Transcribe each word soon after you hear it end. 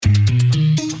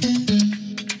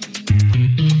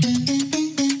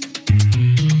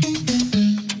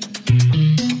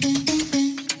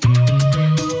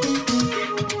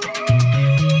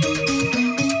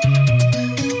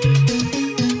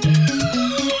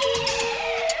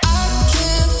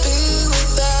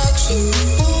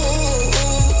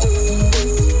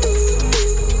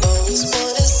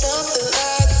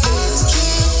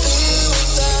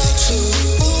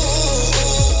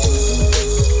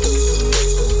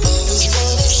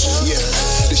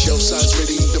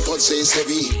say it's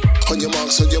heavy. On your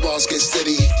marks, on your bars, get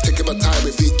steady. Taking my time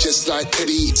with it, just like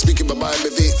Teddy. Speaking my mind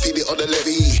with it, feel it on the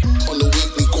levy. On the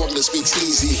weekly, Kwab'na speaks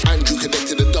easy. Andrew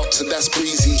connected the dots, and that's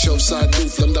breezy. Shelf side,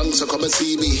 North London, so come and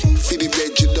see me. Feeling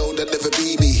red, you know that never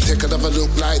be me. Take another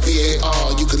look like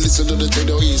VAR. You can listen to the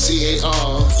train or you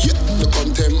CAR. Yeah, the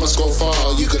content must go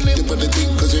far. You can live on the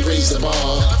thing, cause we raise the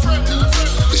bar.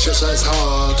 The show size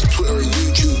hard. Twitter and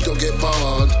YouTube, don't get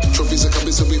barred. Trophies are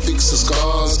coming, so we fix the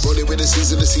scars. Rolling with the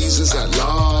season's at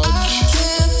large. I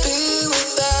can't be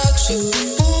without you.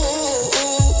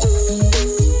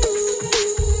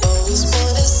 Always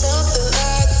wanted something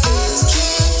like this.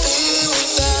 Can't be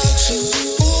without you.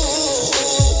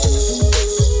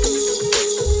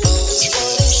 Always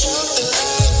wanted something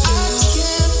like this. I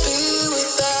can't be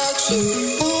without you.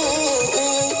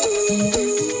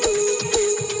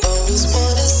 Always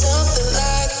wanted something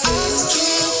like this.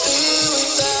 Can't be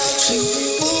without you.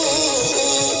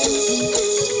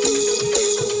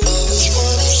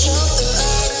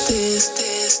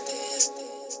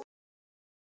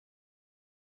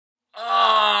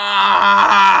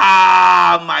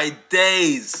 My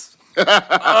days.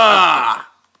 Oh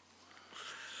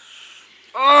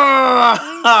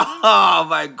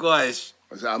my gosh.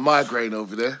 Is that a migraine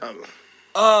over there?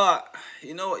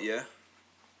 You know what, yeah?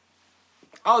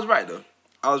 I was right though.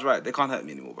 I was right. They can't hurt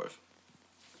me anymore, bro.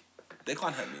 They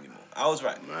can't hurt me anymore. I was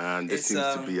right. Man, this seems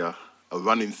to be a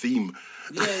running theme.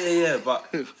 Yeah, but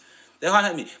they can't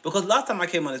hurt me. Because last time I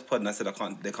came on this pod and I said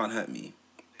they can't hurt me,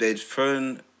 they'd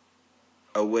thrown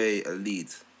away a lead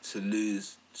to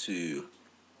lose to,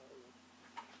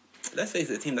 let's face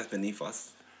it, a team that's beneath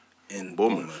us in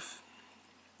Bournemouth.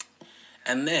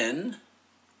 And then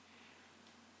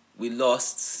we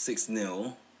lost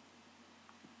 6-0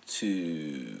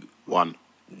 to 1.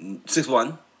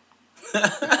 6-1.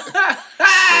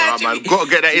 Man, gotta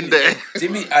get that in there.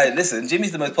 Jimmy, listen,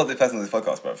 Jimmy's the most positive person on this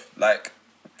podcast, bruv. Like,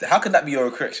 how can that be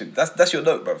your correction? That's your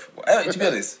note, bruv. To be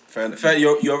honest, fair,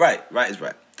 you're right. Right is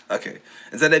right. Okay.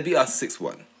 And so they beat us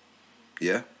 6-1.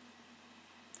 Yeah?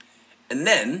 And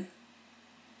then...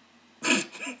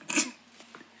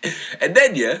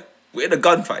 yeah, we're in a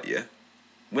gunfight, yeah?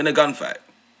 We're in a gunfight,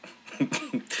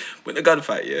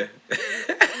 yeah?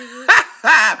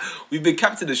 We've been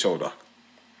capped in the shoulder.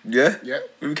 Yeah? Yeah.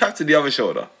 We've been capped in the other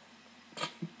shoulder.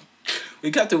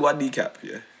 We capped in one kneecap,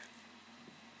 yeah?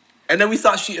 And then we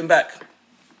start shooting back.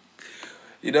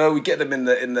 You know, we get them in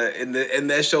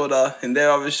their shoulder, in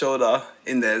their other shoulder,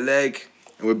 in their leg,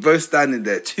 and we're both standing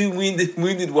there, two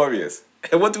wounded warriors.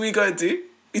 And what do we go and do?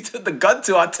 We took the gun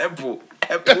to our temple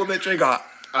and pulled the trigger.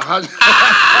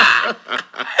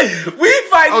 We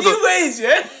find new ways,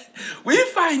 yeah? We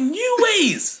find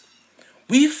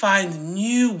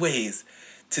new ways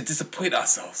to disappoint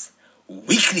ourselves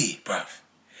weekly, bruv.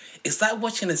 It's like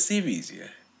watching a series, yeah?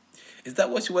 It's like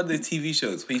watching one of the TV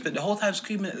shows where you spend the whole time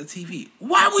screaming at the TV.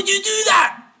 Why would you do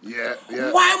that? Yeah.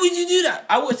 Why would you do that?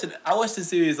 I watched the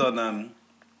series on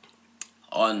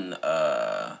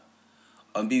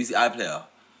BBC iPlayer.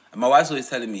 And my wife's always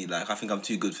telling me, like, I think I'm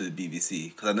too good for the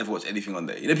BBC because I never watch anything on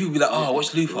there. You know, people be like, oh,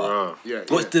 watch Luther.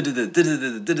 Watch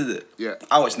da-da-da. Yeah.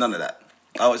 I watch none of that.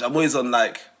 I'm always on,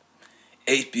 like,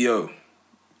 HBO,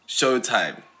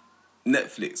 Showtime,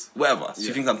 Netflix, whatever. So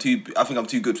I think I'm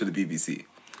too good for the BBC.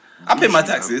 I pay my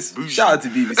taxes. Shout out to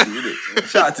BBC, innit?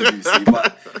 Shout out to BBC.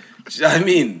 But, do you know what I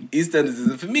mean? EastEnders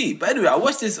isn't for me. But anyway, I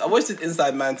watched this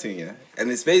Inside Man thing, yeah?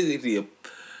 And it's basically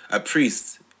a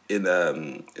priest in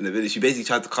the village. He basically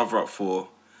tried to cover up for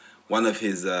one of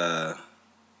his a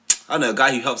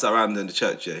guy who helps around in the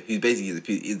church. Yeah, he's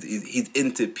basically he's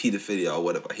into paedophilia or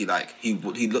whatever. He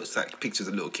looks like pictures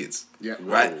of little kids. Yeah,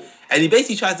 right. And he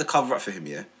basically tries to cover up for him.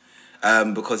 Yeah,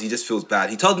 because he just feels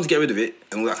bad. He told him to get rid of it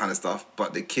and all that kind of stuff.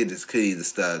 But the kid is clearly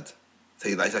disturbed, so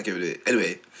he's like, get rid of it.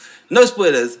 Anyway, no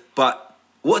spoilers, but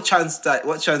what transpired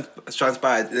in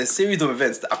a series of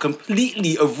events that are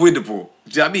completely avoidable.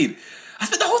 Do you know what I mean? I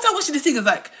spent the whole time watching this thing. It's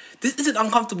like, this isn't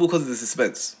uncomfortable because of the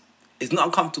suspense. It's not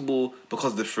uncomfortable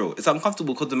because of the thrill. It's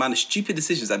uncomfortable because of the amount of stupid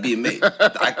decisions that are being made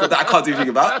that I can't do anything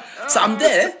about. So I'm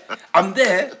there,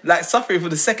 like, suffering from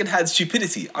the second-hand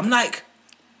stupidity. I'm like,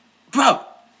 bro,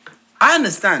 I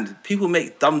understand people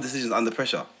make dumb decisions under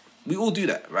pressure. We all do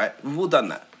that, right? We've all done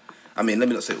that. I mean, let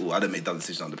me not say all. I don't make dumb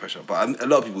decisions under pressure, but a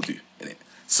lot of people do, innit?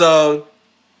 So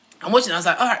I'm watching. I was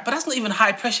like, all right, but that's not even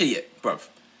high pressure yet, bruv.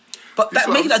 But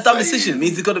making that dumb decision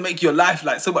means it's got to make your life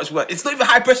like so much work. It's not even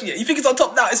high pressure yet. You think it's on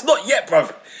top now? It's not yet,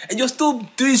 bruv. And you're still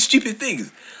doing stupid things.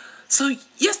 So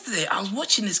yesterday I was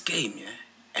watching this game, yeah,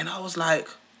 and I was like,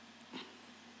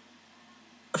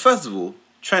 first of all,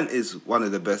 Trent is one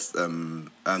of the best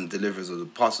deliverers of the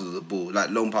passes of the ball, like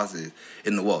long passes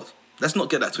in the world. Let's not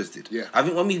get that twisted. Yeah. I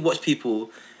think when we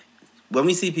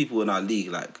see people in our league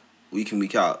like week in,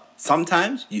 week out,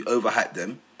 sometimes you overhype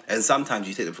them and sometimes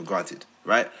you take them for granted,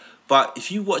 right? But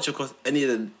if you watch across any of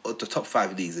the top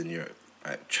 5 leagues in Europe,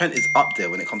 right, Trent is up there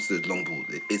when it comes to the long ball.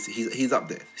 He's up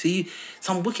there. See,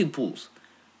 some wicked balls.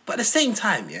 But at the same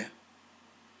time, yeah,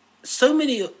 so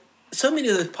many of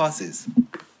those passes,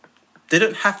 they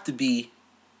don't have to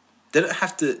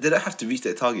reach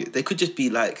their target. They could just be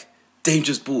like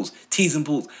dangerous balls, teasing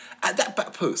balls. At that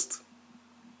back post,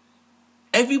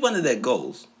 every one of their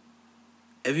goals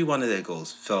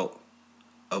felt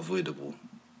avoidable.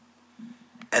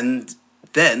 And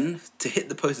then to hit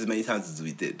the post as many times as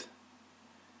we did.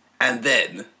 And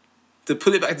then to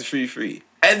pull it back to 3-3.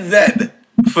 And then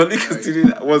for Lucas to do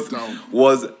that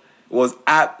was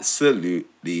absolutely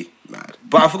mad.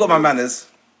 But I forgot my manners.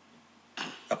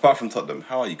 Apart from Tottenham,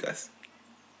 how are you guys?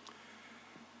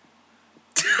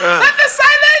 The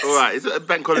silence! Alright, it's a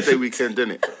bank holiday weekend,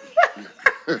 isn't it?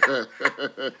 The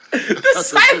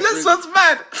silence was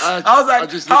mad. I was like,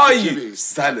 how are you?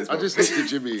 Silence, bro. I just looked at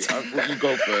Jimmy. I thought you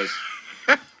go first.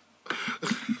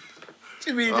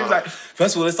 Jimmy was like,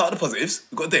 first of all, let's start with the positives.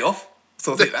 We've got a day off,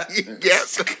 so I'll take that.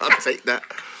 Yes, I'll take that.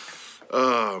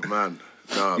 Oh, man.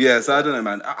 No. Yeah, so I don't know,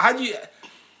 man. How do you...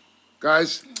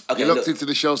 Guys, Okay, you looked look. into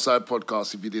the Show Side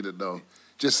podcast if you didn't know.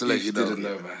 Just to let you know. didn't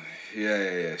know, man. Yeah,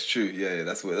 it's true. Yeah,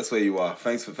 that's where you are.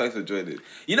 Thanks for joining.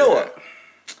 You know what?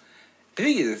 The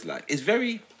thing is, like, it's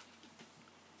very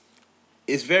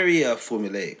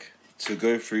formulaic to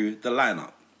go through the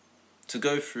lineup, to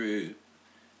go through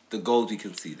the goals we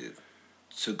conceded,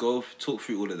 to go talk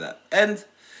through all of that. And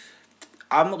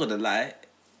I'm not gonna lie,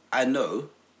 I know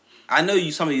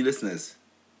you. Some of you listeners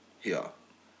here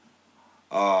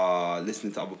are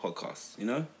listening to other podcasts. You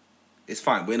know, it's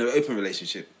fine. We're in an open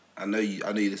relationship. I know you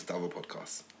listen to other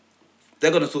podcasts.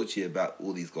 They're gonna talk to you about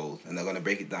all these goals, and they're gonna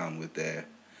break it down with their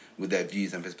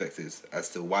views and perspectives as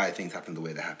to why things happened the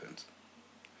way they happened.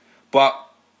 But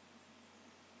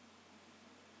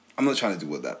I'm not trying to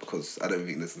do all that because I don't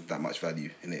think there's that much value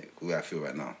in it the way I feel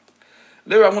right now.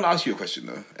 Lero, I want to ask you a question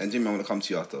though, and Jimmy, I want to come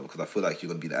to you after because I feel like you're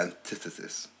gonna be the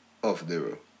antithesis of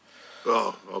Lero.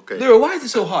 Oh, okay. Lero, why is it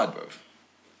so hard, bro?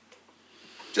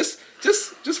 Just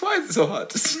why is it so hard?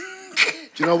 Do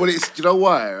you know what it is? Do you know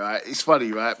why, right? It's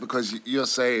funny, right? Because you're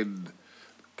saying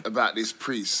about this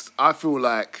priest. I feel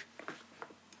like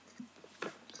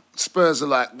Spurs are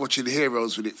like watching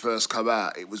Heroes when it first come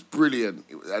out. It was brilliant.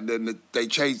 And then they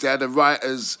changed. They had a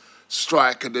writers'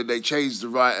 strike and then they changed the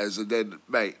writers and then,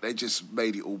 mate, they just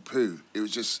made it all poo. It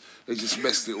was just, they just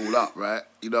messed it all up, right?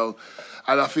 You know?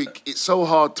 And I think it's so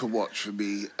hard to watch for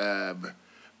me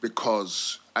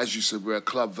because, as you said, we're a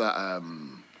club that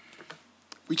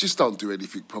we just don't do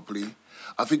anything properly.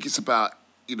 I think it's about,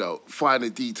 you know, finer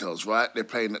details, right? They're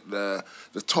playing at the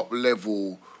top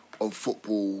level of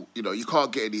football. You know, you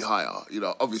can't get any higher. You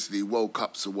know, obviously World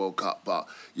Cup's a World Cup, but,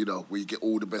 you know, where you get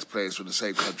all the best players from the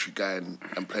same country going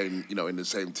and playing, you know, in the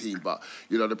same team. But,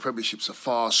 you know, the Premiership's a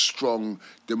far, strong,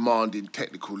 demanding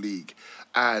technical league.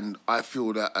 And I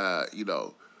feel that, you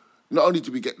know, not only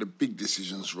do we get the big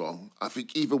decisions wrong, I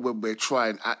think even when we're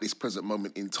trying at this present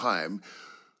moment in time,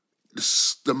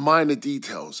 the minor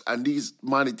details, and these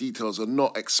minor details are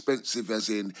not expensive as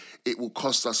in it will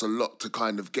cost us a lot to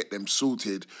kind of get them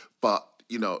sorted, but,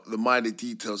 you know, the minor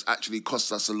details actually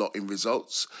cost us a lot in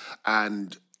results.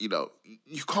 And, you know,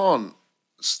 you can't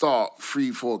start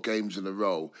 3-4 games in a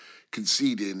row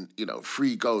conceding, you know,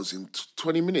 3 goals in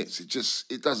 20 minutes.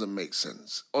 It doesn't make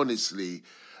sense, honestly,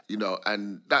 you know,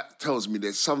 and that tells me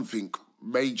there's something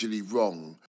majorly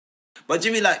wrong. But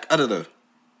Jimmy, like, I don't know.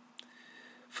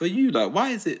 For you, like, why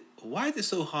is it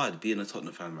so hard being a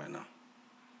Tottenham fan right now?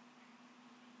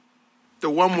 The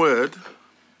one word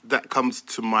that comes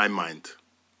to my mind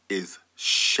is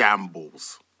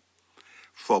shambles.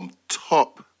 From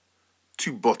top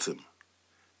to bottom,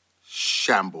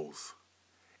 shambles.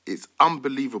 It's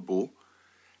unbelievable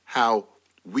how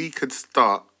we could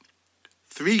start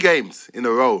 3 games in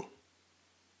a row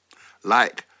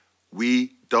like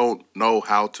we don't know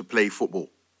how to play football.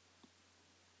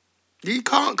 You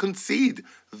can't concede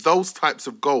those types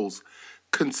of goals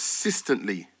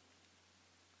consistently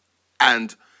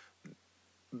and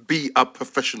be a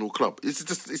professional club. It's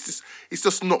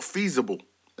just not feasible.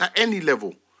 At any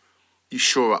level, you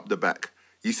shore up the back.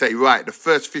 You say, right, the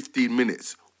first 15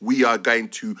 minutes, we are going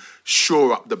to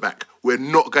shore up the back. We're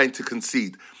not going to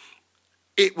concede.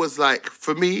 It was like,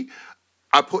 for me,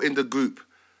 I put in the group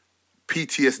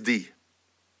PTSD.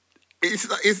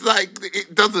 It's like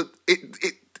it doesn't.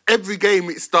 Every game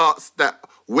it starts that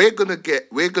we're gonna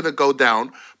go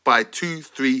down by 2,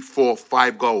 3, 4,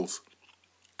 5 goals,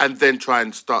 and then try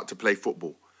and start to play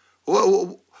football.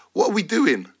 What are we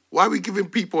doing? Why are we giving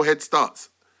people head starts?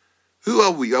 Who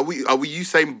are we? Are we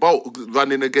Usain Bolt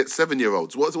running against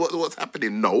 7-year-olds? What's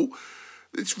happening? No.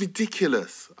 It's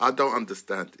ridiculous. I don't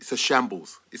understand. It's a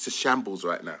shambles. It's a shambles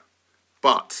right now.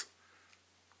 But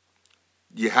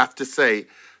you have to say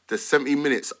the 70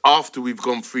 minutes after we've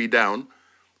gone 3 down,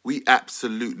 we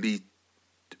absolutely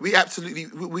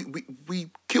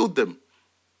killed them.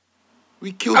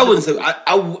 We killed them.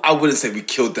 I wouldn't say we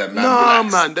killed them, man. No,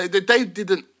 Relax. man. They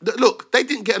didn't. Look, they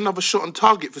didn't get another shot on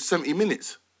target for 70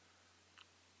 minutes.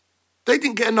 They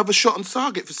didn't get another shot on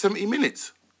target for 70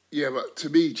 minutes. Yeah, but to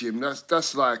me, Jim,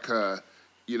 that's like,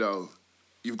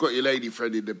 you've got your lady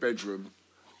friend in the bedroom,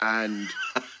 and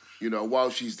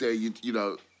while she's there, you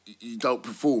don't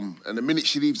perform, and the minute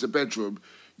she leaves the bedroom,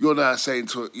 you're now saying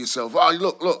to yourself, "Oh,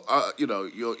 look,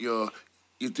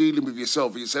 you're dealing with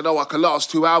yourself." And you say, "Oh, I can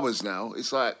last 2 hours now."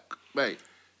 It's like, mate,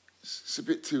 it's a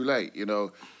bit too late.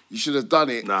 You should have done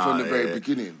it from the very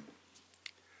beginning.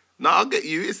 No, I'll get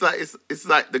you. It's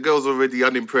like the girl's already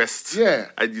unimpressed.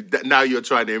 Yeah. And now you're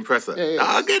trying to impress her. Yeah. No,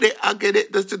 I get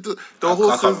it. The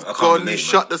horse has gone, you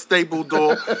shut the stable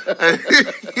door.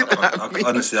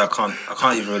 Honestly, I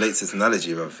can't even relate to this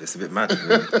analogy, bro. It's a bit mad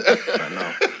really, right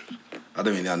now. I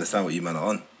don't really understand what you man are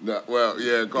on. No, well,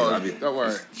 yeah, go on. Don't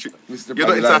worry. Mr. You're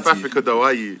not in South Africa, though,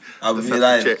 are you? I'll be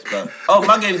lying. Oh,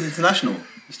 my game's international.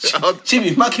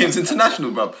 Jimmy, my game's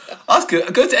international, bro. Ask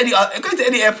her. Go to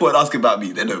any airport and ask about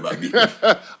me. They know about me.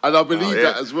 And I believe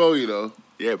that as well,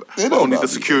 Yeah, but only the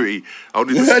security.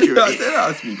 Only the security. They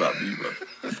don't ask me about me, bro.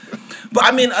 But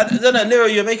I mean, I don't know, Lero,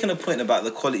 you're making a point about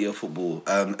the quality of football,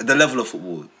 the level of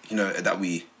football,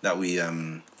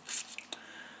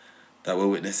 that we're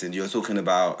witnessing. You're talking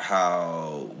about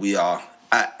how we are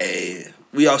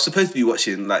supposed to be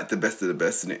watching like the best of the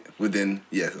best, isn't it? Within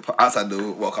outside the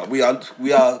World Cup, we are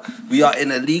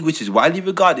in a league which is widely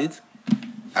regarded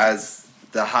as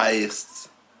the highest,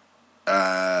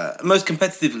 most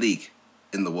competitive league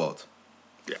in the world.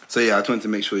 Yeah. So I just wanted to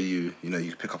make sure you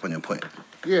pick up on your point.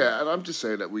 Yeah, and I'm just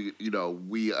saying that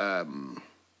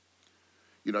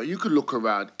you could look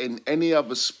around in any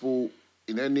other sport,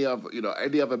 in any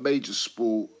other major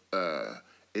sport,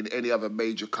 in any other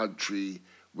major country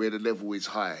where the level is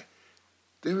high.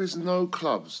 There is no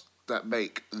clubs that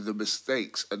make the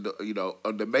mistakes and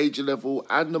on the major level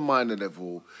and the minor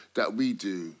level that we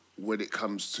do when it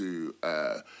comes to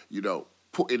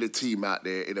putting a team out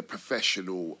there in a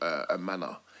professional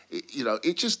manner.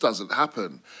 It just doesn't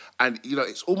happen. And,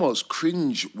 it's almost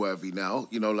cringe-worthy now.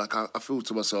 Like I feel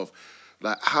to myself,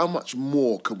 like, how much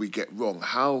more can we get wrong?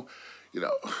 How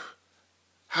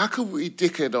can we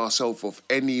dickhead ourselves off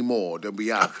any more than we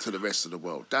have to the rest of the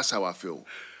world? That's how I feel.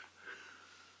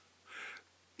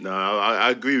 No, I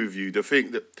agree with you. The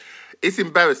thing that it's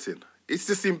embarrassing. It's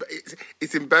just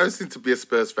it's embarrassing to be a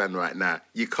Spurs fan right now.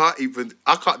 I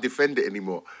can't defend it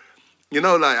anymore.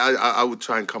 I would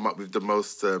try and come up with the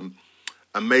most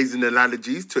amazing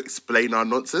analogies to explain our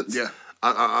nonsense. Yeah.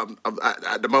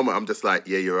 At the moment, I'm just like,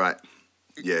 yeah, you're right.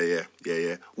 Yeah.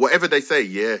 Whatever they say,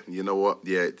 yeah, you know what?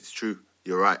 Yeah, it's true.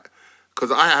 You're right.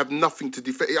 Because I have nothing to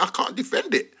defend. I can't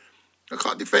defend it.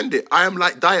 I am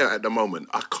like Dyer at the moment.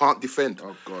 I can't defend.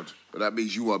 Oh, God. But that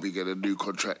means you won't be getting a new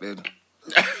contract then.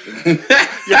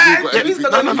 Jimmy's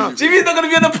not going to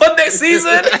be on the pod next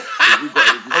season.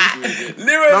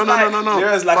 Lero's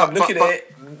like, I'm looking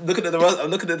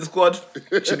at the squad.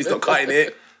 Jimmy's not cutting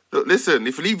it. Look, listen,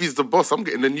 if Levy's the boss, I'm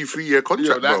getting a new 3-year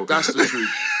contract, bro. That's the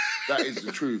truth. That is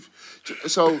the truth.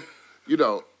 So,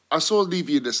 I saw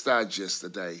Levy in the stands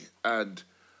yesterday, and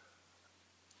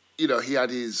he had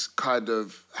his kind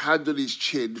of hand on his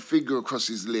chin, finger across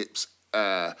his lips,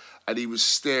 and he was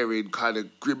staring kind of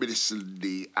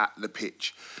grimacingly at the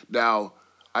pitch. Now,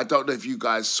 I don't know if you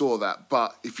guys saw that,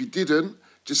 but if you didn't,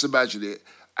 just imagine it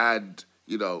and,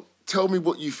 tell me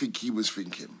what you think he was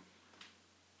thinking.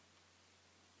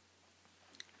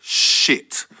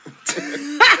 Shit.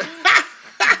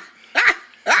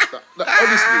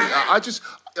 Honestly,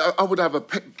 I would have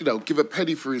give a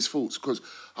penny for his thoughts, because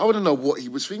I want to know what he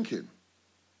was thinking.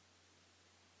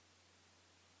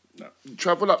 No.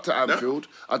 Travel up to Anfield.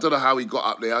 No. I don't know how he got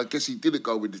up there. I guess he didn't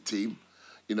go with the team.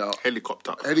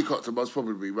 Helicopter most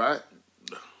probably, right?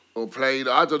 No. Or plane,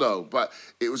 I don't know. But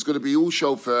it was going to be all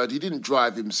chauffeured. He didn't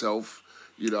drive himself,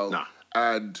 No.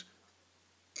 And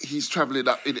he's travelling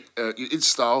up in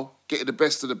style, getting the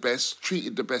best of the best,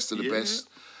 treating the best of the best.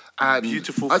 And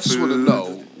beautiful I just food. want to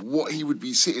know what he would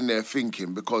be sitting there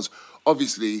thinking, because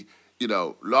obviously,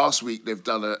 last week they've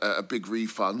done a big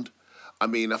refund. I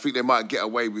mean, I think they might get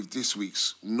away with this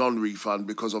week's non-refund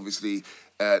because obviously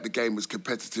the game was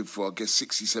competitive for, I guess,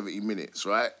 60, 70 minutes,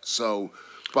 right? So,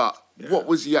 but what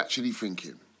was he actually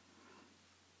thinking?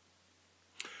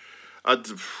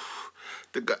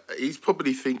 He's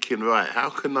probably thinking, right, how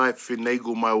can I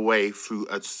finagle my way through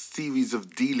a series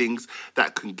of dealings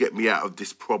that can get me out of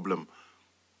this problem?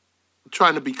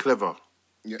 Trying to be clever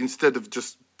instead of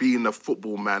just being a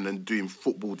football man and doing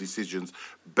football decisions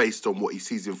based on what he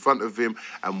sees in front of him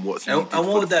and what's needed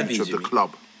for the future of the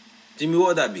club. Jimmy, what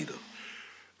would that be, though?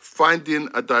 Finding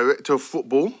a director of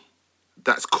football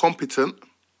that's competent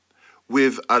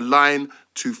with a line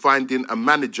to finding a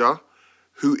manager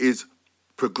who is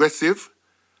progressive,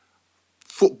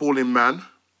 footballing man,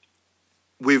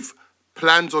 with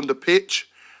plans on the pitch,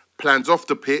 plans off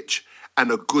the pitch,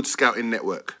 and a good scouting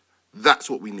network. That's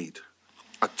what we need.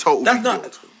 A total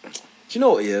rebuild. Do you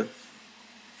know what, yeah?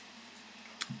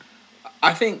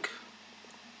 I think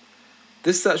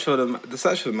this search for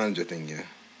the manager thing, yeah,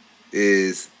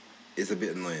 is a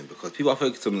bit annoying because people are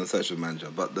focused on the search for the manager,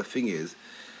 but the thing is,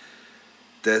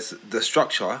 there's the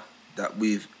structure that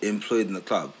we've employed in the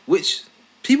club, which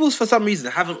people for some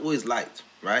reason haven't always liked,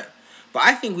 right? But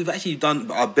I think we've actually done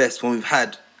our best when we've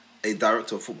had a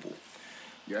director of football.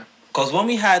 Yeah. Because when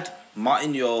we had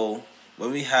Martin Yole,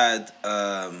 when we had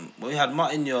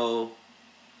Martin Yole,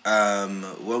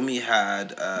 when we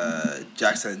had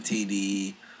Jack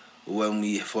Santini, when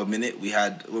we had 1 minute,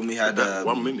 yeah, when we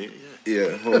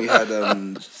had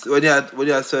when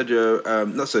you had Sergio,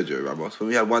 not Sergio Ramos, when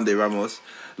we had One Day Ramos,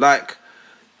 like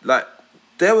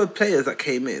there were players that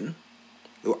came in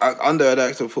under a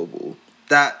director of football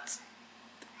that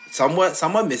some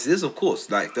were misses, of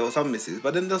course, like there were some misses,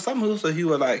 but then there's some also who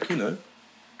were like, you know,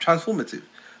 transformative.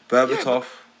 Berbatov,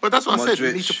 but that's what Modric, I said.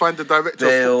 We need to find the director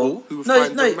Bale. of football who will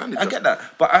find the manager. I get that,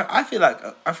 but I feel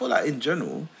like in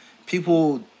general,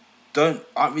 people aren't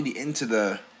really into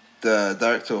the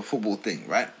director of football thing,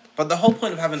 right? But the whole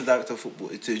point of having a director of football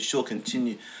is to ensure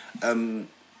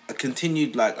a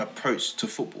continued like approach to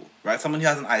football, right? Someone who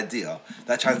has an idea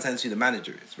that transcends who the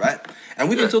manager is, right? And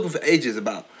we've been talking for ages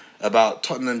about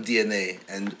Tottenham DNA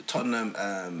and Tottenham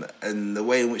and the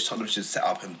way in which Tottenham should set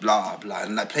up and blah blah,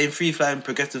 and like playing free flowing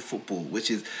progressive football,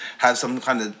 which is have some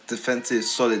kind of defensive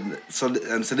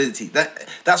solidity.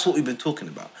 That's what we've been talking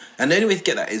about. And the only way to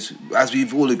get that is, as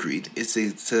we've all agreed, is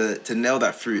to nail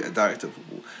that through a director of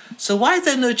football. So why is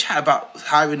there no chat about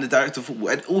hiring the director of football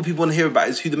and all people want to hear about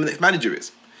is who the next manager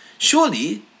is?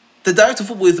 Surely the director of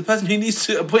football is the person who needs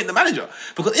to appoint the manager,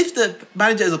 because if the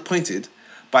manager is appointed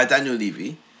by Daniel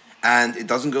Levy and it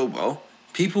doesn't go well,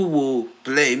 people will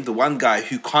blame the one guy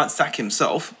who can't sack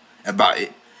himself about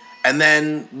it, and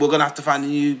then we're gonna have to find a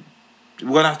new.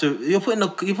 You're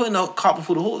putting a cart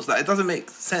before the horse. Like, it doesn't make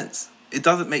sense. It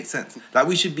doesn't make sense. Like,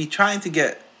 we should be trying to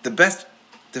get the best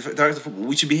director of football.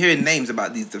 We should be hearing names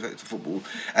about these directors of football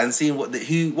and seeing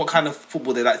what kind of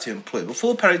football they like to employ.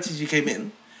 Before Paratici came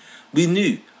in, we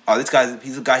knew,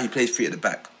 he's a guy who plays free at the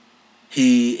back.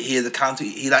 He is a counter.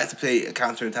 He likes to play a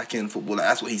counter-attacking football. Like,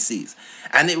 that's what he sees,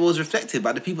 and it was reflected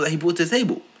by the people that he brought to the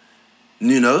table.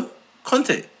 Nuno,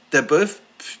 Conte. They're both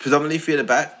predominantly free at the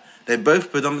back. They're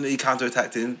both predominantly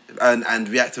counter-attacking and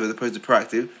reactive as opposed to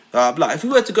proactive. Blah. If we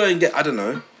were to go and get, I don't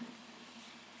know,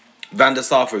 Van der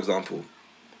Sar, for example,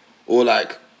 or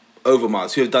like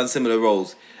Overmars, who have done similar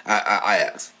roles at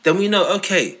Ajax, then we know,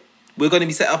 okay, we're going to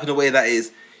be set up in a way that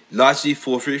is largely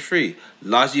 4-3-3,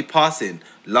 largely passing,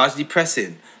 largely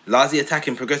pressing, largely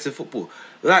attacking progressive football.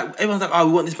 Like, everyone's like,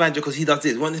 we want this manager because he does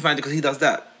this, we want this manager because he does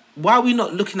that. Why are we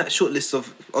not looking at short lists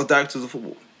of directors of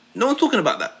football? No one's talking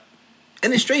about that.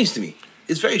 And it's strange to me.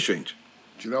 It's very strange.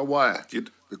 Do you know why?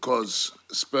 Because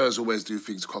Spurs always do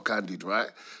things cock-handed, right?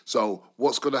 So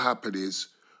what's going to happen is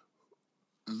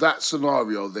that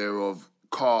scenario there of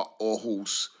cart or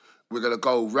horse, we're going to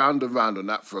go round and round on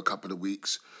that for a couple of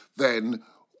weeks. Then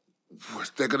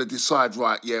they're going to decide,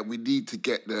 right, we need to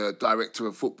get the director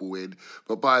of football in.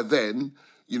 But by then,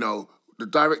 you know, the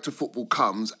director of football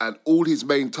comes and all his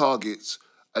main targets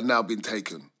are now been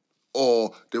taken,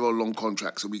 or they're on long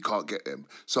contracts and we can't get them.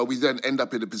 So we then end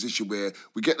up in a position where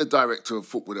we get the director of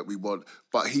football that we want,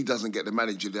 but he doesn't get the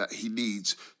manager that he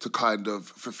needs to kind of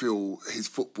fulfill his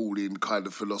footballing kind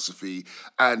of philosophy.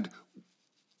 And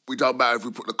we don't matter if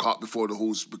we put the cart before the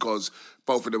horse, because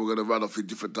both of them are going to run off in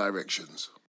different directions.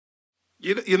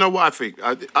 You know what I think?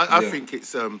 I think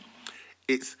it's a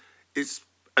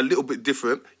little bit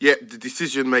different. Yeah, the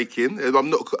decision making.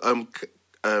 I'm not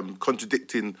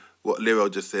contradicting what Lero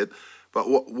just said, but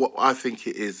what I think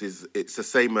it is it's the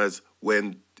same as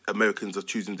when Americans are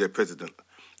choosing their president.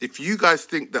 if you guys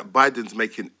think that Biden's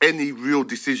making any real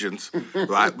decisions,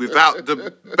 right, without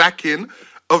the backing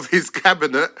of his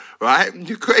cabinet, right,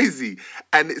 you're crazy.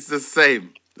 And it's the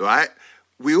same, right?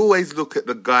 We always look at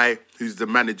the guy who's the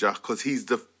manager because he's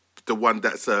the one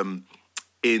that's in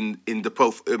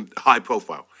the high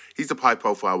profile. He's the high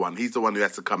profile one. He's the one who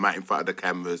has to come out in front of the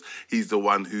cameras. He's the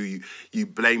one who you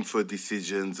blame for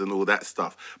decisions and all that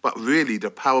stuff. But really,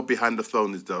 the power behind the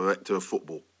throne is the director of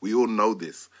football. We all know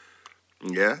this.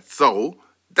 Yeah? So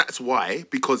that's why,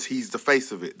 because he's the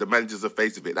face of it. The manager's the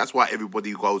face of it. That's why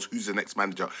everybody goes, who's the next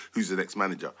manager? Who's the next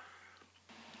manager?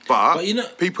 But you know,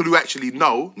 people who actually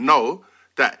know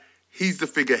that he's the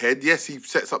figurehead. Yes, he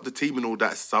sets up the team and all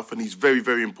that stuff, and he's very,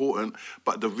 very important.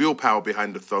 But the real power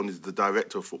behind the throne is the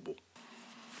director of football.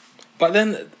 But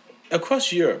then,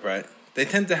 across Europe, right, they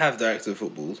tend to have director of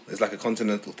football. It's like a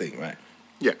continental thing, right?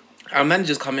 Yeah. Our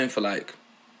managers come in for like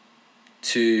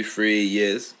 2-3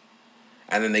 years,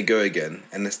 and then they go again,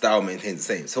 and the style maintains the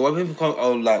same. So when people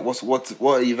come, like, what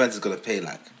are Juventus going to play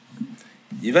like?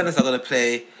 Juventus are going to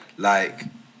play like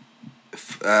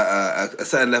a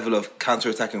certain level of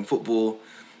counter-attacking football.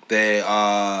 They're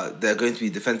going to be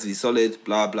defensively solid,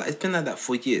 blah blah. It's been like that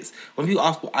for years. When people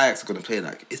ask what Ajax are going to play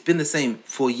like, it's been the same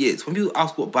for years. When people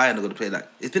ask what Bayern are going to play like,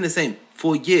 it's been the same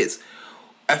for years.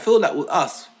 I feel like with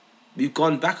us, we've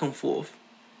gone back and forth,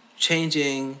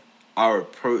 changing our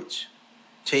approach,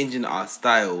 changing our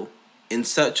style in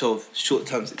search of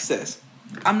short-term success.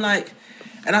 I'm like,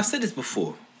 and I've said this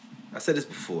before,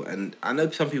 and I know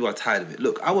some people are tired of it.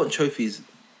 Look, I want trophies,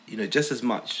 just as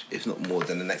much, if not more,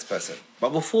 than the next person. But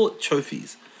before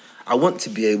trophies, I want to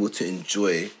be able to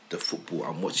enjoy the football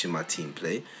I'm watching my team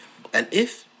play. And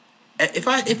if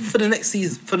for the next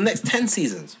season, for the next 10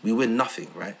 seasons, we win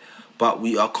nothing, right? But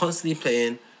we are constantly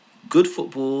playing good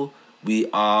football. We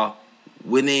are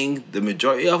winning the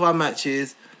majority of our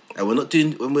matches, and we're not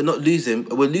losing.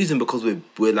 We're losing because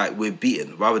we're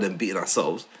beaten rather than beating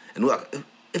ourselves. And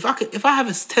if I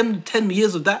have 10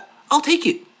 years of that, I'll take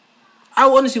it. I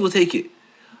honestly will take it.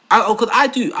 Look,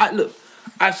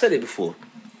 I've said it before.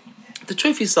 The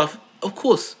trophy stuff, of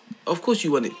course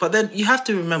you want it. But then you have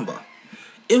to remember,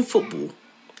 in football,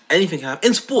 anything can happen.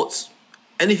 In sports,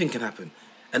 anything can happen.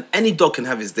 And any dog can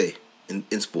have his day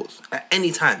in sports at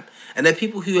any time. And there are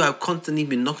people who have constantly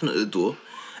been knocking at the door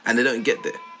and they don't get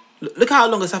there. Look how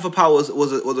long Asafa Power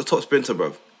was a top sprinter,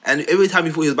 bruv. And every time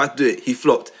he thought he was about to do it, he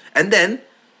flopped. And then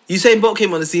Usain Bolt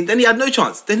came on the scene, then he had no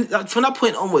chance. Then from that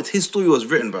point onwards, his story was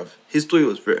written, bruv. His story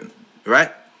was written,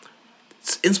 right?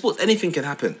 In sports, anything can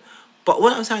happen. But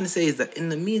what I'm trying to say is that in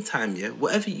the meantime,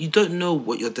 you don't know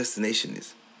what your destination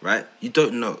is, right? You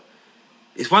don't know.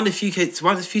 It's one of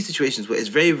the few situations where it's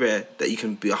very rare that you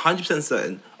can be 100%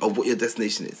 certain of what your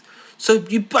destination is. So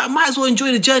you might as well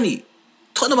enjoy the journey.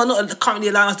 Tottenham are not currently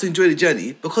allowing us to enjoy the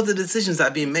journey because of the decisions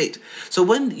that are being made. So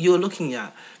when you're looking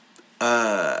at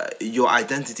your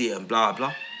identity and blah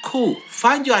blah, cool.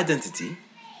 Find your identity,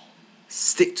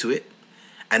 stick to it,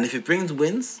 and if it brings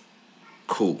wins,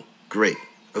 cool, great.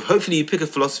 Hopefully you pick a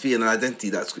philosophy and an identity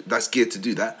that's geared to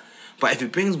do that. But if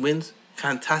it brings wins,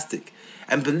 fantastic.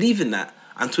 And believe in that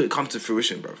until it comes to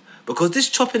fruition, bro. Because this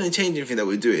chopping and changing thing that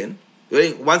we're doing,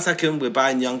 1 second we're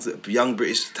buying young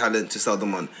British talent to sell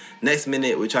them on. Next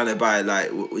minute we're trying to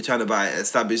buy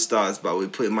established stars, but we're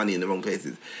putting money in the wrong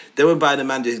places. Then we're buying a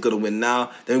manager who's gonna win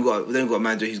now. Then we've got a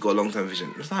manager who's got a long term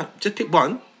vision. It's like, just pick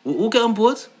one. We'll all get on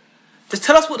board. Just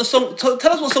tell us what song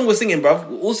we're singing, bruv.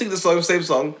 We'll all sing the same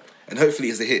song, and hopefully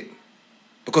it's a hit.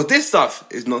 Because this stuff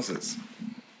is nonsense.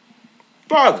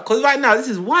 Bruv, because right now this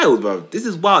is wild, bruv. This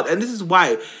is wild, and this is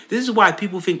why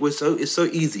people think it's so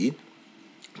easy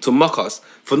to mock us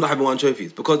for not having won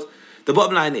trophies. Because the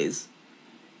bottom line is,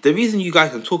 the reason you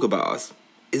guys can talk about us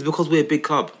is because we're a big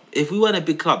club. If we weren't a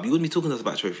big club, you wouldn't be talking to us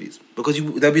about trophies because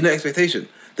there'd be no expectation.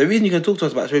 The reason you can talk to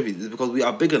us about trophies is because we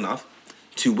are big enough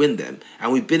to win them,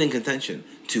 and we've been in contention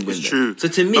to win them. It's true. So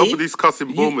to me, nobody's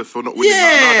cussing Bournemouth for not winning.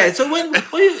 Yeah. So when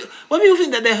people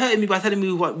think that they're hurting me by telling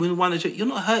me we won a trophy, you're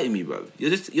not hurting me, bro. You're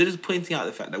just pointing out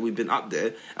the fact that we've been up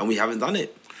there and we haven't done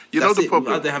it.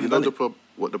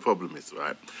 What the problem is,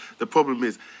 right? The problem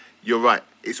is, you're right.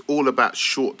 It's all about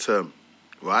short term,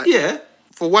 right? Yeah.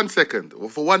 For 1 second,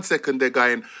 they're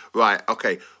going, right,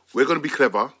 okay, we're going to be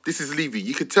clever. This is Levy.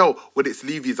 You could tell when it's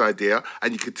Levy's idea,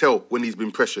 and you could tell when he's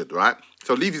been pressured, right?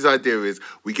 So Levy's idea is,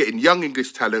 we get in young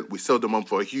English talent, we sell them on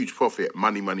for a huge profit,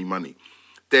 money.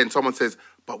 Then someone says,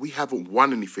 but we haven't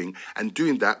won anything, and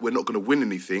doing that, we're not going to win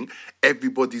anything.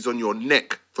 Everybody's on your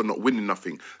neck for not winning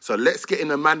nothing. So let's get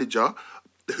in a manager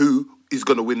who is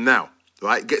going to win now,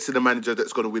 right? Gets in a manager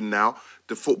that's going to win now.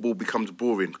 The football becomes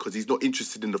boring because he's not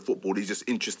interested in the football. He's just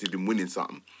interested in winning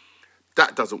something.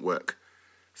 That doesn't work.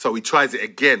 So he tries it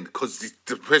again because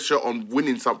the pressure on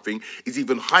winning something is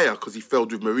even higher because he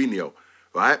failed with Mourinho,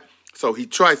 right? So he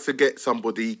tries to get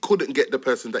somebody. He couldn't get the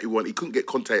person that he wanted. He couldn't get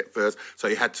Conte at first, so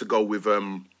he had to go with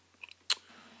the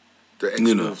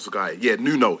ex-Wolves guy. Yeah,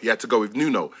 Nuno. He had to go with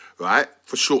Nuno, right?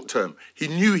 For short term. He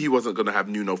knew he wasn't going to have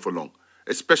Nuno for long,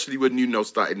 especially when Nuno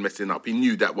started messing up. He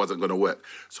knew that wasn't going to work.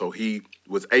 So he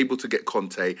was able to get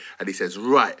Conte, and he says,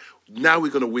 right, now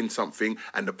we're going to win something,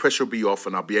 and the pressure will be off,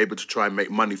 and I'll be able to try and make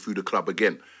money through the club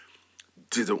again.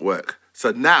 Didn't work.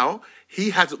 So now he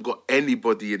hasn't got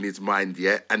anybody in his mind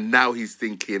yet, and now he's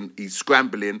thinking, he's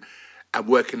scrambling and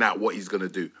working out what he's going to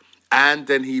do. And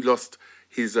then he lost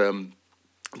his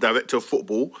director of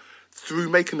football through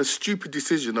making a stupid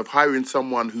decision of hiring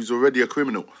someone who's already a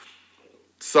criminal.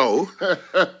 So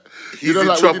he's you know, in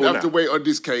like trouble we didn't now. have to wait on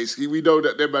this case. We know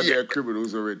that them and they're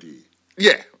criminals already.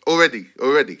 Yeah, already.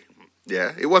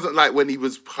 Yeah, it wasn't like when he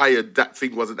was hired that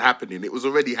thing wasn't happening. It was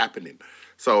already happening.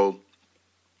 So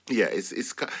yeah,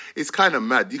 it's kind of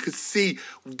mad. You could see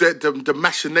the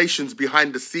machinations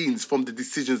behind the scenes from the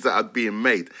decisions that are being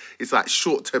made. It's like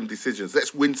short-term decisions.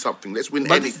 Let's win something. Let's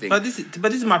win anything. But this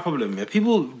is my problem. Yeah?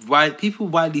 People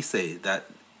widely say that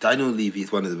Daniel Levy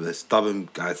is one of the most stubborn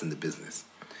guys in the business.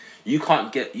 You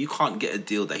can't get a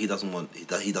deal that he doesn't want.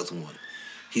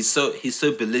 He's so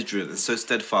belligerent and so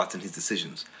steadfast in his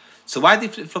decisions. So why are they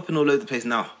flip-flopping all over the place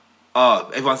now?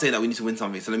 Oh, everyone's saying that we need to win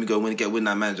something, so let me go win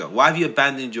that manager. Why have you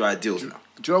abandoned your ideals now?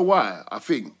 Do you know why I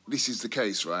think this is the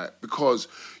case, right? Because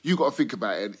you got to think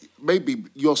about it. Maybe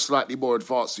you're slightly more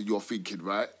advanced in your thinking,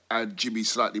 right? And Jimmy's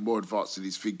slightly more advanced in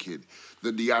his thinking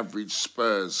than the average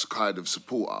Spurs kind of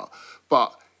supporter.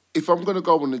 But if I'm going to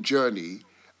go on a journey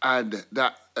and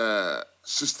that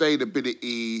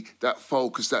sustainability, that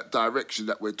focus, that direction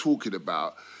that we're talking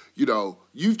about, you know,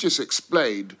 you've just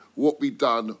explained what we've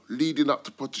done leading up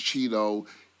to Pochettino,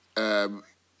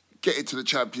 getting to the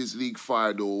Champions League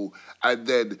final, and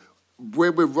then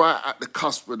when we're right at the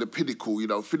cusp of the pinnacle, you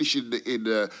know, finishing in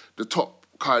the top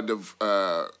kind of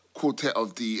quartet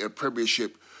of the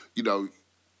Premiership, you know,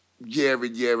 year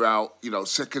in, year out, you know,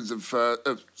 seconds and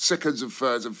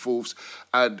thirds and fourths.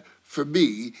 And for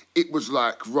me, it was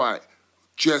like, right,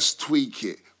 just tweak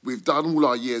it. We've done all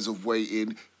our years of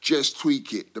waiting. Just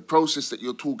tweak it. The process that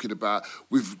you're talking about,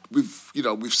 we've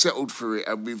settled for it,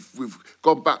 and we've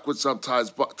gone backwards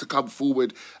sometimes, but to come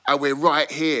forward, and we're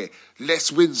right here.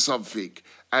 Let's win something,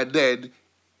 and then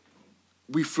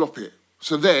we flop it.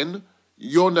 So then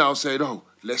you're now saying, "Oh,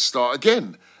 let's start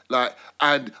again."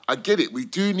 And I get it. We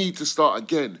do need to start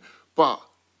again, but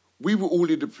we were all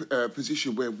in a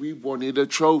position where we wanted a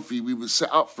trophy. We were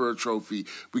set up for a trophy.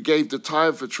 We gave the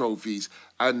time for trophies,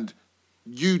 and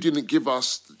you didn't give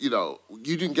us, you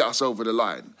didn't get us over the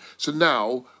line. So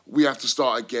now we have to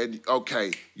start again.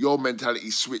 Okay, your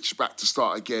mentality switched back to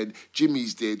start again.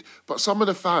 Jimmy's did. But some of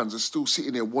the fans are still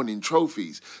sitting there wanting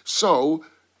trophies. So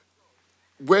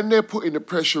when they're putting the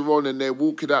pressure on and they're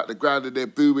walking out the ground and they're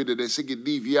booing and they're singing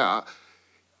Levy out,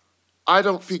 I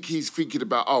don't think he's thinking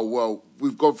about, oh, well,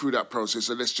 we've gone through that process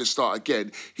and let's just start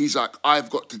again. He's like, I've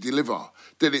got to deliver.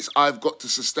 Then it's, I've got to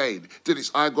sustain. Then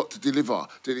it's, I've got to deliver.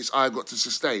 Then it's, I've got to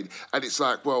sustain. And it's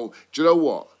like, well, do you know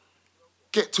what?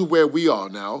 Get to where we are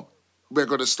now. We're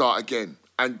going to start again.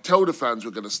 And tell the fans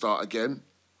we're going to start again.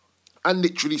 And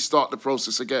literally start the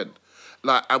process again.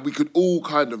 And we could all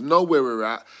kind of know where we're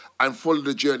at and follow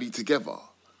the journey together.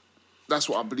 That's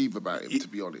what I believe about him, to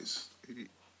be honest.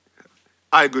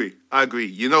 I agree.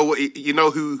 You know what? You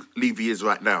know who Levy is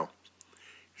right now?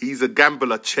 He's a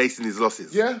gambler chasing his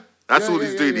losses. Yeah. That's all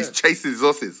he's doing. Yeah. He's chasing his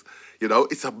losses. You know,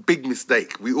 it's a big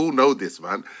mistake. We all know this,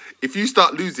 man. If you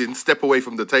start losing, step away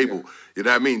from the table. Yeah. You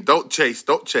know what I mean? Don't chase.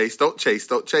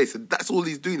 And that's all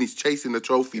he's doing. He's chasing the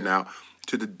trophy now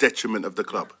to the detriment of the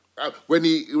club. When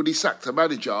he sacked a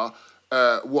manager,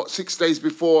 6 days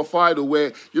before a final,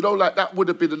 where, that would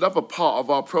have been another part of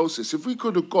our process. If we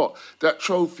could have got that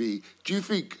trophy, do you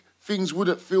think things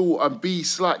wouldn't feel and be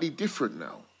slightly different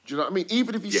now? Do you know what I mean?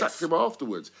 Even if he sacked him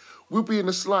afterwards, we'll be in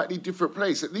a slightly different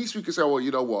place. At least we could say, well,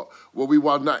 you know what? Well, we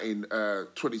won that in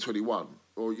 2021.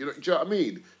 Or, do you know what I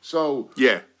mean? So,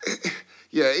 yeah.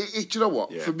 Do you know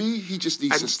what? Yeah. For me, he just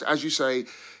needs to, as you say,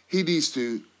 he needs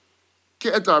to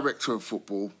get a director of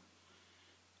football.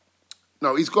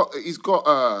 No, he's got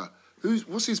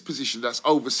what's his position that's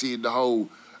overseeing the whole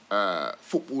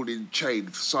footballing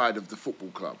chain side of the football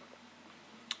club?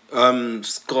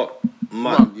 Scott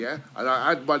Munn. Yeah, and I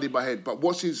had Munn in my head, but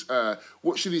what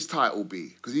should his title be?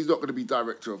 Because he's not going to be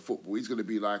director of football. He's going to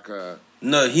be like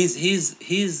No, he's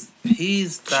chief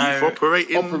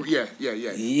operating.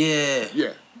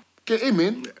 Yeah. Get him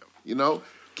in.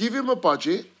 Give him a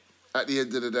budget. at the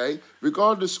end of the day,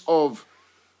 regardless of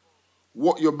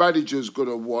what your manager's going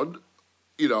to want.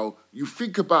 You know, you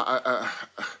think about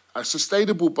a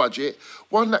sustainable budget,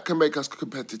 one that can make us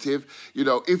competitive, you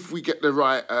know, if we get the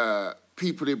right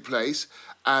people in place,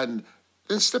 and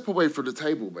then step away from the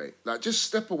table, mate. Like, just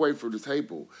step away from the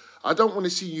table. I don't want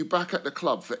to see you back at the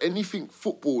club for anything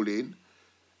footballing,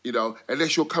 you know,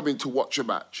 unless you're coming to watch a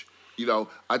match. You know,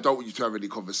 I don't want you to have any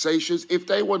conversations. If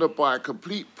they want to buy a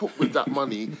complete put with that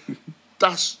money,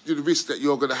 that's the risk that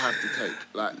you're going to have to take.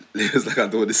 Like, Lero's like, I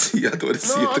don't want to see you. I don't want to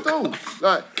see you. no, I don't.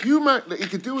 Like, you might, he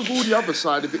could deal with all the other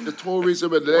side of it, the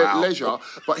tourism and the leisure,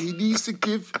 but he needs to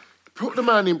put the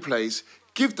man in place,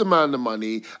 give the man the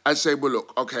money, and say, well,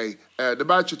 look, okay, the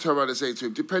man should turn around and say to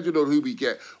him, depending on who we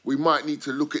get, we might need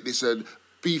to look at this and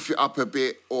beef it up a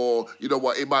bit, or, you know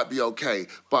what, it might be okay,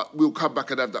 but we'll come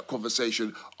back and have that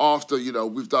conversation after, you know,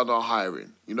 we've done our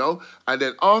hiring, you know? And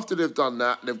then after they've done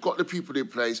that, they've got the people in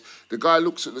place, the guy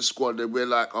looks at the squad and we're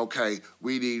like, okay,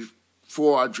 we need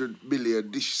 400 million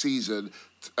this season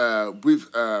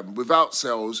without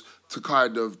sales to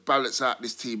kind of balance out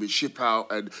this team and ship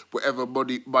out, and whatever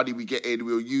money we get in,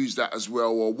 we'll use that as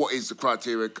well. Or what is the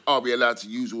criteria? Are we allowed to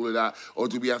use all of that, or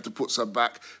do we have to put some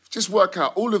back? Just work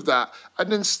out all of that and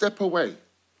then step away.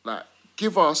 Like,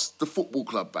 give us the football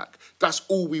club back. That's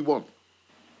all we want.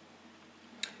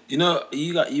 You know,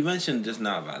 you mentioned just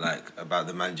now about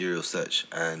the managerial search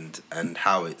and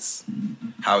how it's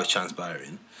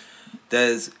transpiring.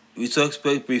 We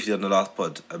spoke briefly on the last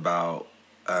pod about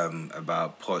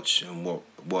Poch and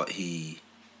what he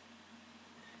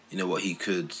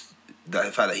could, the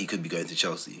fact that he could be going to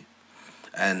Chelsea,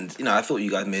 and you know, I thought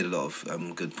you guys made a lot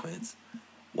of good points.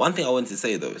 One thing I wanted to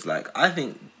say though is, like, I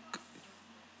think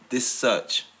this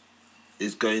search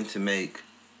is going to make,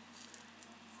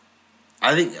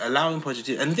 I think allowing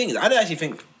Pochettino, and the thing is, I don't actually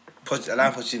think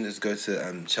allowing Pochettino to go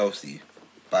to Chelsea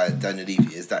by Daniel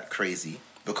Levy is that crazy,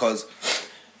 because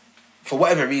for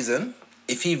whatever reason,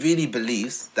 if he really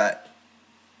believes that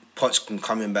Poch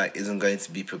coming back isn't going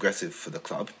to be progressive for the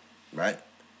club, right?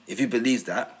 If he believes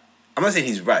that, I'm not saying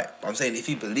he's right, but I'm saying if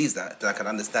he believes that, then I can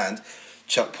understand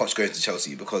Poch going to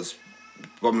Chelsea, because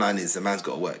bottom line is the man's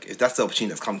got to work. If that's the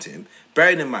opportunity that's come to him,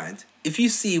 bearing in mind, if you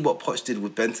see what Poch did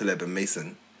with Bentaleb and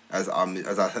Mason as our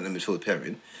centre midfield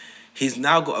pairing, he's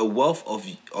now got a wealth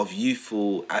of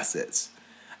youthful assets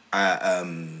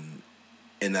in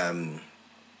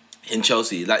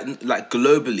Chelsea. Like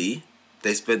globally,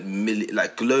 they spent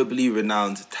globally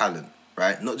renowned talent,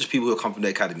 right? Not just people who come from the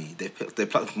academy. They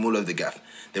plucked from all over the gaff.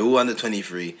 They're all under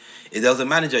 23. If there was a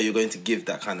manager you're going to give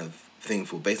that kind of thing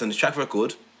for, based on his track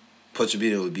record,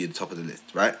 Pochettino would be at the top of the list,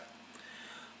 right?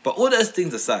 But all those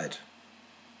things aside,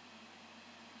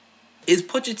 is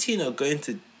Pochettino going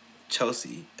to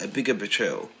Chelsea a bigger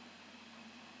betrayal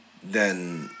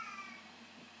than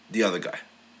the other guy?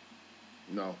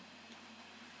 No.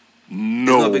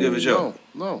 No. It's not a bigger betrayal?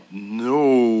 No.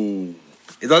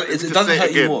 It doesn't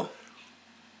hurt you more.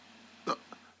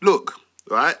 Look,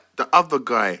 right? The other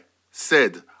guy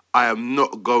said, I am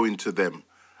not going to them.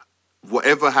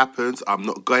 Whatever happens, I'm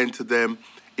not going to them.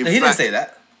 He didn't say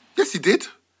that. Yes, he did.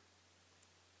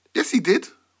 Yes, he did.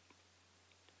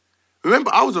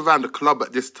 Remember, I was around the club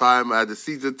at this time. I had a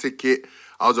season ticket.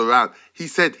 I was around. He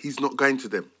said he's not going to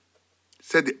them.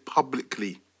 Said it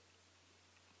publicly.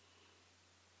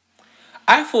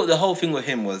 I thought the whole thing with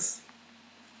him was,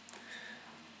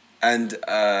 and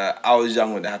I was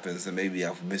young when it happened, so maybe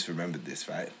I've misremembered this,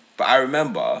 right? But I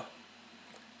remember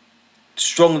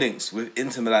strong links with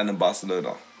Inter Milan and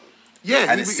Barcelona. Yeah,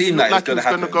 and it seemed like it was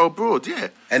going to go abroad, yeah.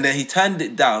 And then he turned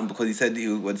it down because he said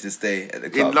he wanted to stay at the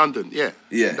club. In London, yeah.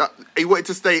 Yeah. He wanted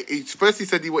to stay, first he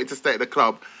said he wanted to stay at the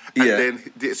club, and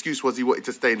then the excuse was he wanted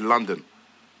to stay in London.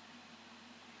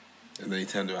 And then he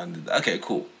turned around and did that. Okay,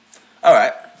 cool. All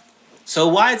right. So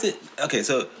why is it... Okay,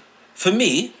 so for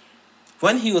me,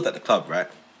 when he was at the club, right,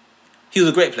 he was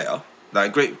a great player,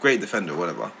 like great defender or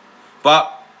whatever,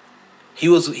 but he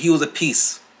was a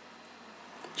piece.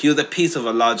 He was a piece of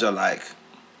a larger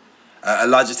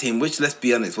team, which, let's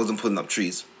be honest, wasn't pulling up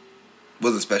trees.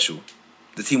 Wasn't special.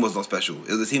 The team was not special.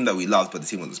 It was a team that we loved, but the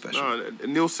team wasn't special. No,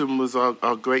 Nielsen was a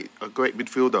great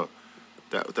midfielder.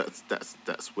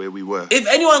 That's where we were. If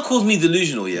anyone calls me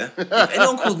delusional, if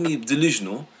anyone calls me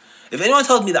delusional, if anyone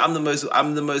tells me that I'm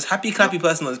the most happy clappy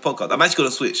person on this podcast, I'm actually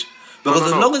gonna switch. Because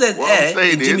as long as there's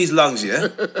air in Jimmy's lungs,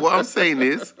 What I'm saying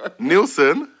is,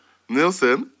 Nielsen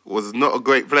was not a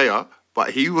great player,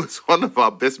 but he was one of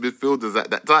our best midfielders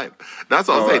at that time. That's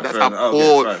what I'm saying.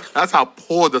 That's how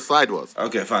poor the side was.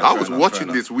 Okay, fine. I was watching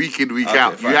this week in, week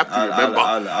out. You have to remember.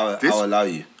 I'll allow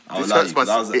you. I was This hurts my-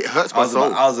 it hurts my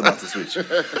soul. I was about to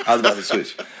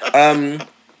switch.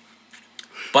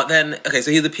 But then, okay,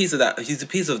 so he's a piece of that. He's a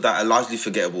piece of that largely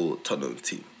forgettable Tottenham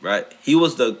team, right? He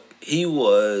was a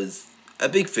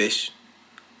big fish,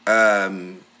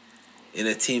 in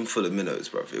a team full of minnows,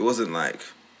 bro. It wasn't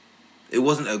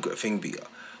a good thing bigger.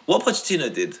 What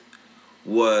Pochettino did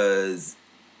was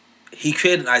he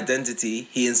created an identity.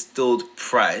 He instilled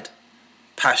pride,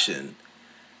 passion,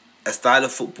 a style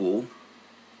of football,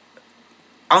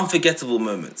 unforgettable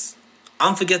moments,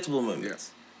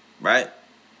 right?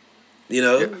 You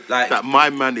know, like that my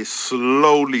man is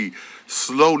slowly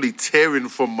tearing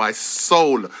from my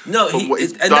soul. No, from what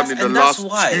he's done in the last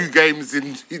 2 games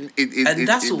in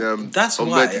that's on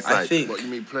why Merseyside. I think. What you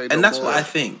mean, play and no that's more? what I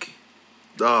think,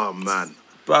 Oh man,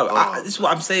 bro. This is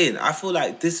what I'm saying. I feel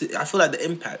like the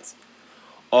impact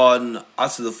on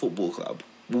us as a football club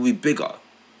will be bigger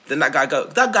than that guy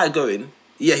going.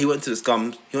 Yeah, he went to the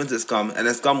scum, and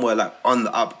the scum were like on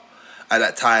the up at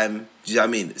that time. Do you know what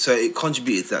I mean? So it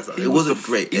contributed to that stuff. It wasn't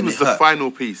great. He and was it the hurt.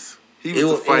 final piece. He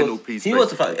was the final piece. He was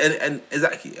the final, and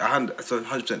exactly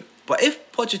 100%. But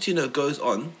if Pochettino goes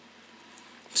on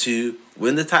to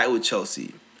win the title with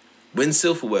Chelsea, win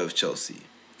silverware with Chelsea,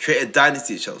 create a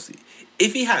dynasty at Chelsea,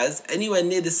 if he has anywhere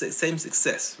near the same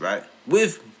success, right,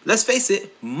 with, let's face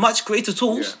it, much greater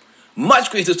tools,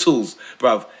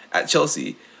 bruv, at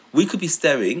Chelsea, we could be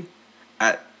staring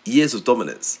at years of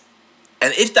dominance.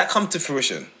 And if that comes to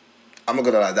fruition, I'm not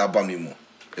gonna lie, that'll bum me more.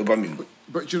 It'll bum me more.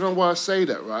 But do you know why I say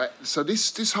that, right? So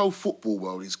this whole football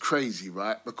world is crazy,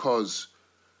 right? Because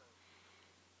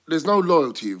there's no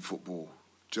loyalty in football.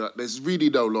 Do you know, there's really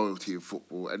no loyalty in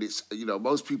football, and it's, you know,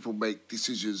 most people make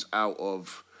decisions out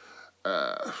of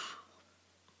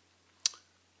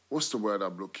what's the word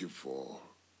I'm looking for?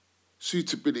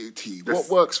 Suitability. What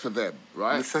works for them,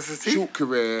 right? Necessity? Short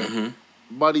career,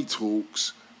 money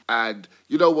talks, and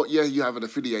you know what? Yeah, you have an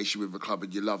affiliation with the club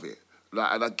and you love it,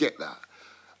 like, and I get that.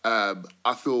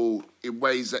 I feel in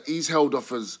ways that he's held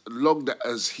off as long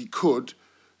as he could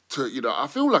to, you know, I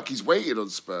feel like he's waiting on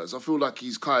Spurs. I feel like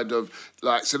he's kind of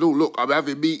like said, oh, look, I'm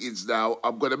having meetings now.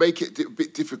 I'm going to make it a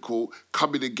bit difficult.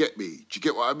 Come in and get me. Do you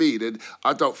get what I mean? And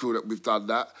I don't feel that we've done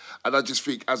that. And I just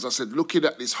think, as I said, looking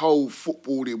at this whole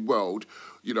footballing world,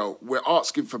 you know, we're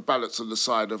asking for balance on the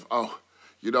side of, oh,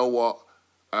 you know what?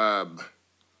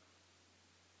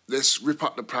 Let's rip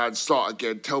up the plan, start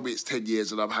again, tell me it's 10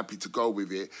 years and I'm happy to go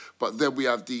with it. But then we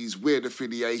have these weird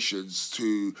affiliations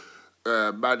to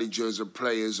managers and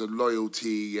players and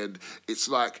loyalty, and it's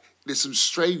like there's some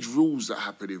strange rules that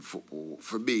happen in football,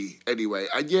 for me anyway.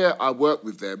 And yeah, I work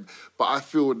with them, but I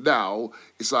feel now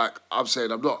it's like I'm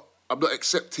saying I'm not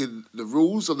accepting the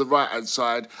rules on the right-hand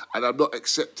side, and I'm not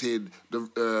accepting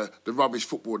the rubbish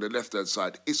football on the left-hand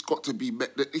side. It's got to be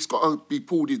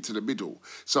pulled into the middle.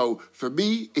 So for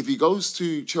me, if he goes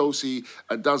to Chelsea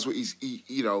and does what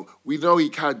we know he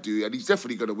can do, and he's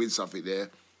definitely going to win something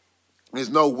there. There's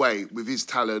no way with his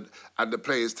talent and the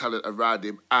players' talent around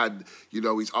him, and you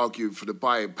know he's arguing for the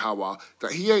buying power,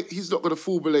 that he's not going to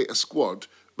formulate a squad.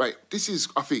 Right, this is,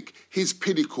 I think, his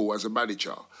pinnacle as a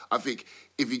manager. I think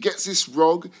if he gets this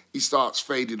wrong, he starts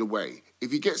fading away.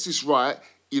 If he gets this right,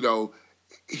 you know,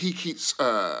 he keeps,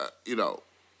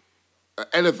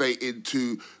 elevating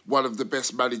to one of the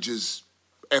best managers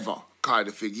ever, kind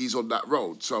of thing. He's on that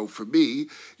road. So for me,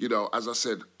 you know, as I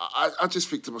said, I just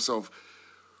think to myself,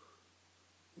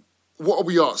 what are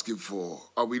we asking for?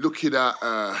 Are we looking at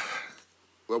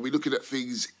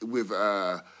things with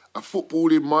a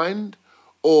football in mind,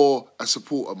 or a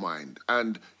supporter mind?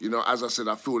 And, you know, as I said,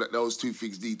 I feel that those two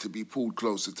things need to be pulled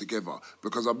closer together,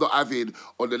 because I'm not having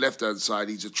on the left-hand side,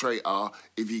 he's a traitor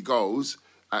if he goes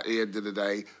at the end of the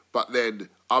day, but then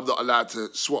I'm not allowed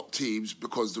to swap teams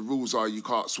because the rules are you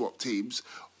can't swap teams,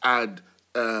 and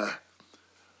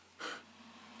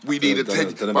we need a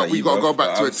 10, but we got to go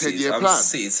back to a 10-year plan. I'm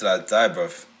seated till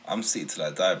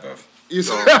I die, bruv. You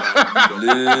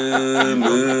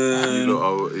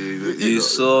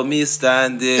saw me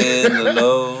standing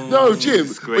alone. No, Jim,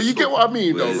 but you get what I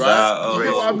mean, though, right? You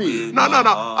get what I mean? No.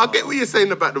 I get what you're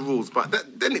saying about the rules, but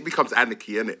then it becomes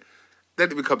anarchy, innit?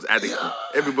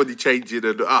 Everybody changing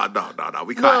and no,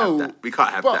 we can't have that. We can't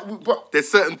have that. But there's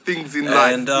certain things in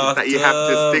life that you have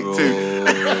to stick to.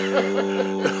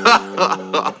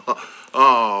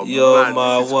 Oh, you're man,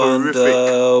 my this is wonder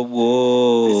horrific.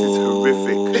 woman. This is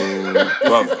horrific.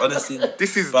 Bruv, honestly,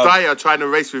 this is Dyer trying to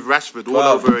race with Rashford all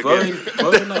over again.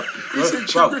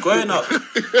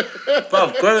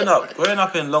 Growing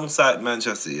up in Longside,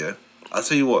 Manchester, yeah, I'll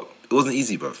tell you what, it wasn't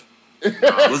easy, bruv.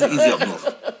 It wasn't easy up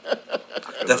north.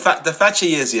 The Thatcher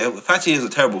years, yeah, Thatcher years were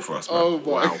terrible for us, man. Oh,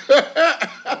 boy.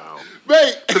 Wow.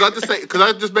 Mate. To Could I just say? Could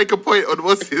I just make a point on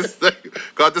what's his name?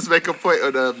 Could I just make a point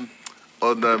on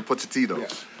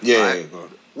Pochettino? Yeah, Right? go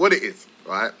on. What it is,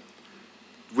 right?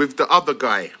 With the other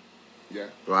guy, Yeah.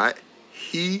 right?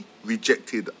 He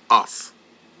rejected us.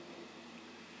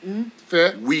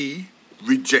 Fair. We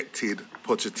rejected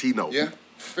Pochettino. Yeah.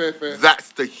 Fair. That's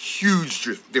the huge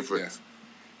difference.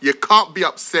 You can't be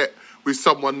upset with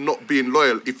someone not being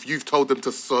loyal if you've told them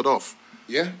to sod off.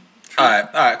 Yeah. All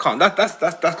right, calm. That's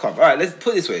calm. All right, let's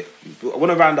put it this way. I want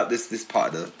to round up this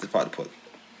part of the pod.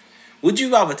 Would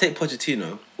you rather take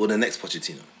Pochettino or the next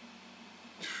Pochettino?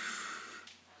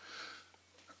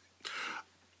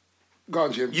 Go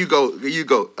on, Jim. You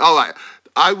go. All right.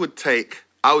 I would take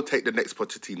the next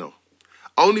Pochettino.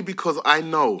 Only because I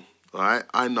know, right?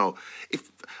 I know. If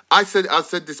I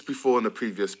said this before in a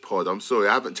previous pod, I'm sorry,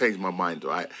 I haven't changed my mind,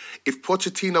 right? If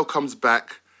Pochettino comes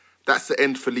back, that's the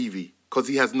end for Levy, because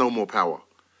he has no more power.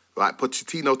 Right?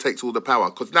 Pochettino takes all the power,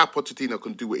 because now Pochettino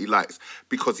can do what he likes,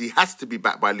 because he has to be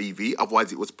backed by Levy,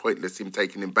 otherwise it was pointless him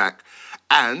taking him back.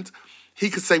 And he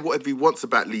could say whatever he wants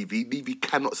about Levy. Levy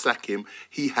cannot sack him.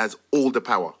 He has all the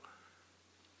power.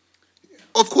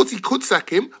 Of course, he could sack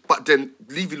him, but then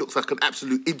Levy looks like an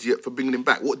absolute idiot for bringing him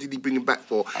back. What did he bring him back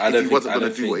for if he wasn't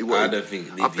going to do what he wanted?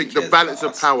 I think the balance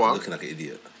of power, looking like an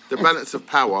idiot. the balance of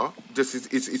power, just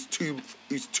is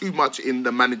too much in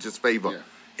the manager's favour. Yeah.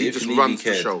 He If just Levy runs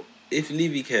cared, the show. If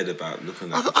Levy cared about looking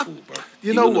like a fool, bro,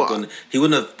 you know what? He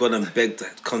wouldn't have gone and begged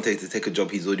Conte to take a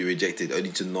job he's already rejected,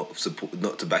 only to not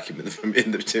to back him in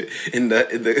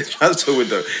the transfer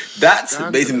window.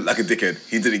 That made him look like a dickhead.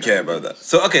 He didn't care about that.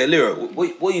 So okay, Lero,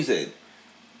 what are you saying?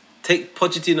 Take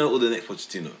Pochettino or the next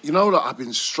Pochettino? You know, like, I've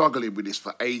been struggling with this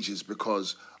for ages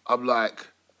because I'm like,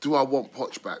 do I want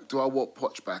Poch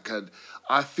back? And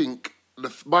I think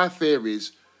my theory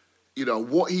is, you know,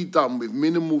 what he done with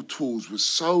minimal tools was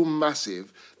so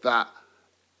massive that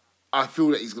I feel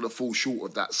that he's going to fall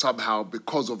short of that somehow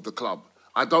because of the club.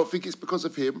 I don't think it's because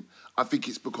of him. I think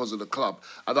it's because of the club.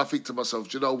 And I think to myself,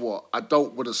 do you know what? I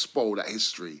don't want to spoil that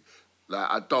history. Like,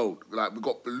 I don't. Like, we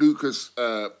got Lucas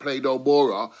playing no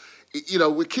Moura. You know,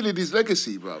 we're killing his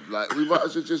legacy, bruv. Like, we might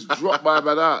as well just drop my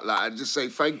man out, like, and just say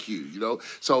thank you, you know?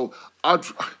 So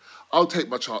I'll take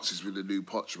my chances with the new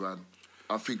Poch, man.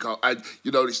 I think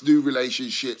it's new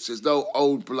relationships. There's no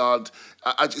old blood.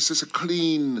 It's just a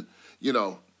clean,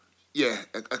 a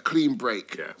clean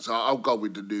break. Yeah. So I'll go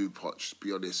with the new Poch, to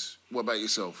be honest. What about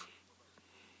yourself?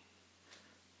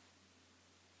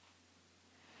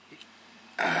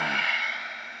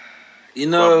 You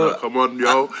know, Come on,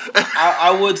 yo.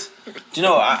 I would. Do you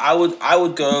know? I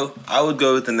would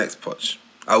go with the next Poch.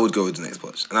 I would go with the next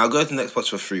Poch, and I'll go with the next Poch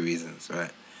for 3 reasons.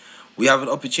 Right? We have an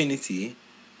opportunity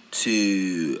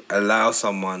to allow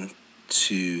someone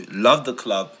to love the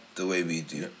club the way we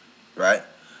do, right?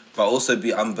 But also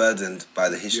be unburdened by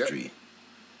the history,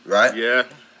 right? Yeah.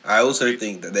 I also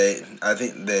think that they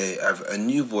have a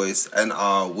new voice and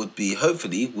would be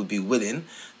willing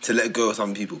to let go of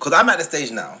some people. Because I'm at the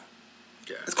stage now.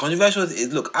 Yeah. As controversial as it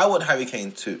is, look, I want Harry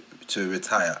Kane to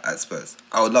retire at Spurs.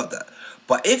 I would love that.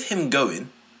 But if him going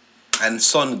and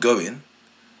Son going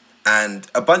and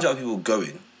a bunch of other people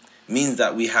going means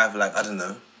that we have, like, I don't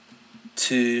know,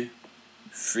 2-3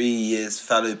 years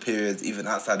fallow periods even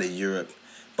outside of Europe,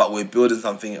 but we're building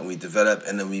something and we develop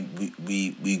and then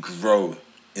we grow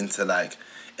into like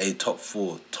a top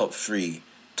 4, top 3,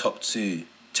 top 2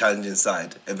 challenging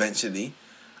side eventually.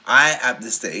 At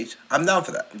this stage, I'm down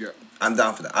for that. Yeah. I'm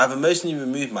down for that. I've emotionally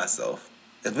removed myself.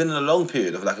 It's been a long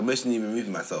period of like emotionally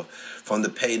removing myself from the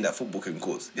pain that football can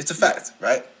cause. It's a fact,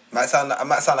 right? I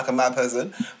might sound like a mad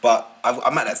person, but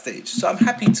I'm at that stage. So I'm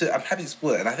happy to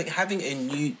explore it. And I think having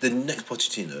the next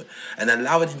Pochettino and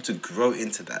allowing him to grow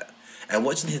into that and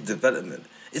watching his development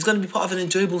is going to be part of an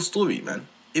enjoyable story, man.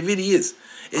 It really is.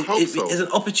 I hope so. It's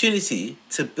an opportunity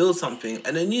to build something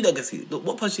and a new legacy. Look,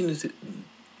 what Pochettino...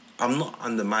 I'm not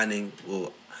undermining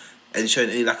and showing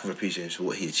any lack of appreciation for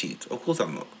what he achieved. Of course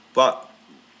I'm not. But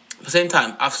at the same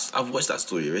time, I've watched that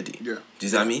story already. Yeah. Do you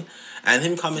see what I mean? And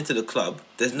him coming to the club,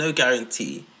 there's no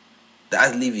guarantee that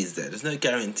as Levy's there's no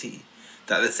guarantee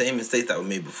that the same mistakes that were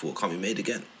made before can't be made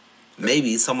again.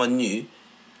 Maybe someone new,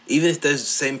 even if those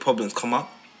same problems come up,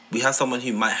 we have someone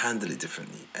who might handle it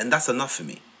differently. And that's enough for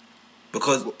me.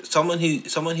 Because someone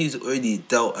who's already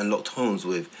dealt and locked horns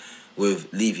with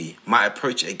Levy might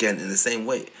approach it again in the same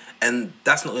way. And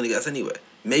that's not going to get us anywhere.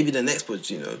 Maybe the next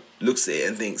Pochettino looks at it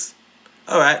and thinks,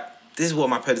 all right, this is what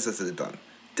my predecessors have done.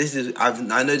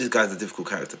 I know this guy's a difficult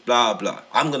character, blah, blah.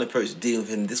 I'm going to approach dealing with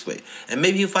him this way. And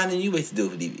maybe he'll find a new way to deal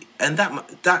with Levy. And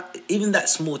that even that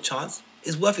small chance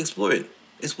is worth exploring.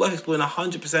 It's worth exploring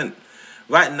 100%.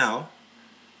 Right now,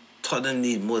 Tottenham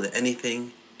need more than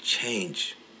anything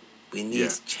change. We need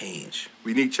Yeah. change.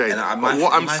 We need change. And But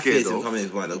what I'm scared in of, coming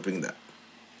is why they'll bring that.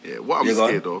 yeah, what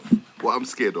I'm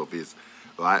scared of is,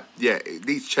 right, yeah, it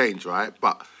needs change, right?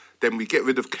 But then we get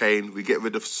rid of Kane, we get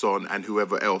rid of Son and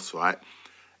whoever else, right?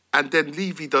 And then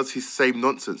Levy does his same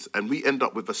nonsense, and we end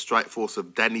up with a strike force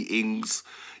of Danny Ings,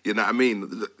 you know what I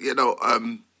mean?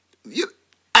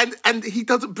 And he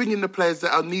doesn't bring in the players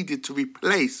that are needed to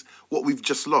replace what we've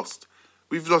just lost.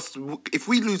 We've lost. If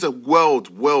we lose a world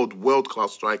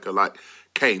class striker like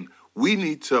Kane, we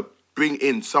need to bring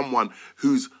in someone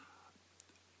who's,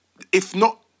 if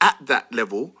not at that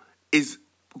level, is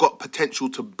got potential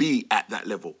to be at that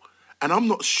level. And I'm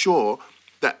not sure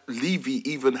that Levy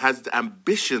even has the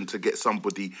ambition to get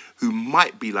somebody who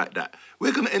might be like that.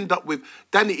 We're going to end up with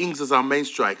Danny Ings as our main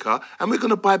striker, and we're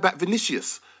going to buy back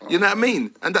Vinicius. You know what I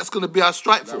mean? And that's going to be our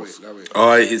strike force.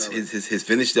 Oh, his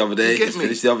finish the other day. His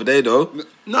finish the other day, though.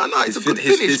 No, it's a good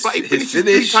finish, but he finishes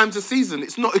 3 times a season.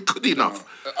 It's not good enough.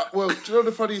 Well, do you know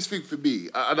the funniest thing for me?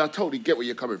 And I totally get where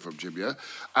you're coming from, Jim, yeah?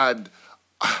 And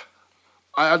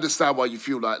I understand why you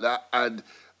feel like that, and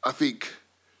I think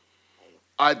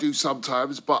I do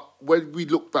sometimes, but when we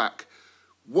look back,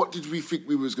 what did we think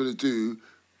we was going to do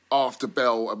after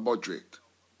Bell and Modric?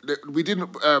 We didn't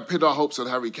pin our hopes on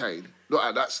Harry Kane, not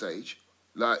at that stage.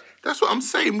 Like, that's what I'm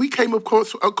saying. We came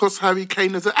across Harry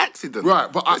Kane as an accident.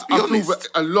 Right, but I feel honest. that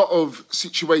a lot of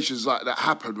situations like that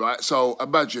happen, right? So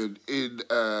imagine in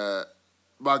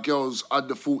my girls'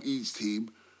 under-14s team,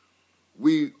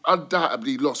 we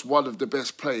undoubtedly lost one of the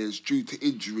best players due to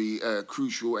injury,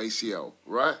 crucial ACL,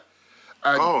 right?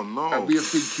 And, oh, no. And we are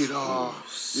thinking, a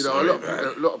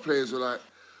lot of players are like,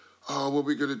 oh, what are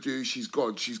we going to do? She's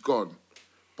gone.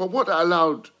 But what that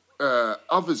allowed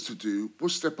others to do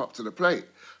was step up to the plate.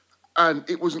 And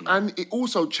it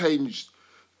also changed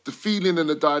the feeling and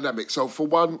the dynamic. So for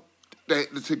one,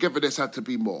 the togetherness had to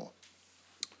be more.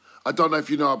 I don't know if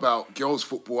you know about girls'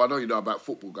 football. I know you know about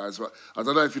football, guys, but I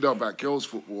don't know if you know about girls'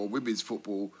 football or women's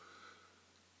football.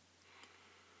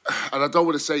 And I don't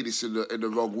want to say this in the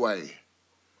wrong way,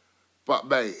 but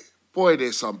mate, boy,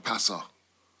 there's some passer.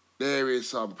 There is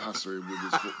some passer in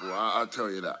women's football. I'll tell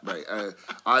you that, mate.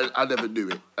 I never knew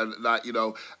it, and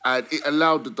and it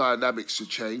allowed the dynamics to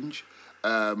change.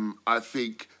 I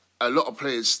think a lot of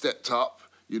players stepped up,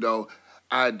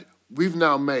 and we've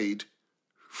now made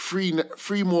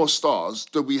three more stars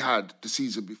than we had the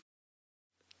season before.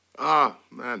 Ah,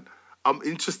 man, I'm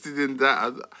interested in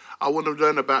that. I want to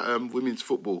learn about women's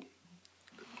football.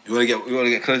 You want to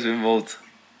get closer involved?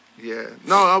 Yeah.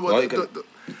 No, I want.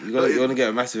 You're gonna get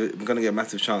a massive. We're gonna get a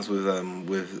massive chance with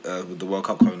the World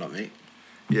Cup coming up, mate.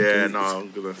 Yeah,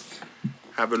 I'm gonna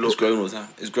have a look. It's growing all the time.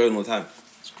 It's growing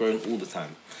all the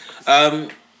time.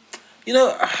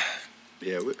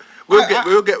 Yeah,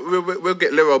 we'll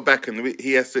get Lero back, and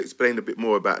he has to explain a bit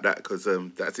more about that because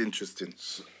that's interesting.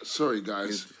 Sorry,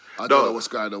 guys, I don't know what's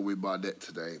going on with my net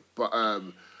today, but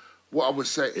what I was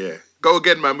saying. Yeah, go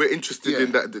again, man. We're interested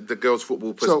in that the girls'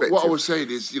 football perspective. So what I was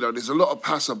saying is, there's a lot of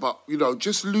passer, but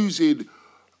just losing.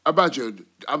 Imagine,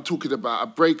 I'm talking about a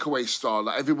breakaway star.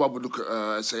 Like everyone would look at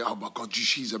her and say, "Oh my God,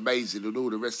 she's amazing," and all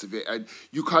the rest of it. And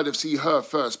you kind of see her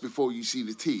first before you see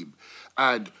the team.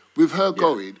 And with her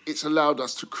going, it's allowed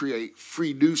us to create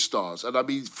 3 new stars. And I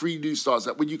mean 3 new stars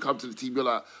that when you come to the team, you're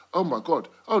like, "Oh my God,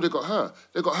 oh they got her,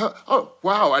 oh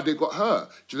wow, and they got her."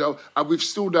 And we've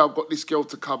still now got this girl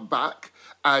to come back,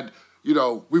 and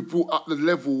we've brought up the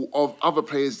level of other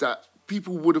players that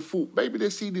people would have thought maybe their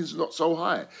ceiling's not so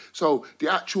high. So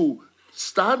the actual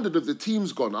standard of the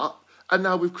team's gone up, and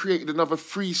now we've created another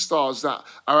 3 stars that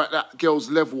are at that girl's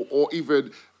level or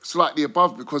even slightly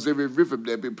above because they're in rhythm,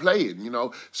 they've been playing,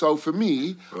 So for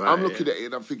me, I'm looking at it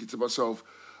and I'm thinking to myself,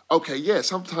 okay, yeah,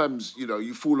 sometimes,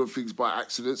 you fall on things by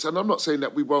accidents, and I'm not saying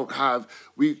that we won't have,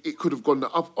 it could have gone the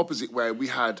opposite way. We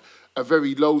had a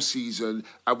very low season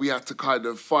and we had to kind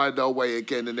of find our way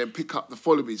again and then pick up the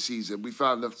following season. We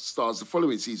found the stars the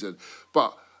following season.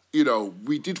 But,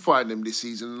 we did find them this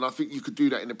season, and I think you could do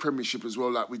that in the Premiership as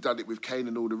well, like we've done it with Kane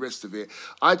and all the rest of it.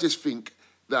 I just think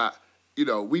that,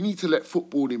 we need to let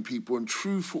footballing people and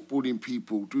true footballing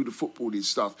people do the footballing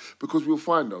stuff because we'll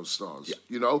find those stars,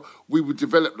 We would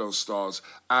develop those stars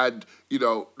and,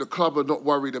 the club are not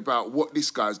worried about what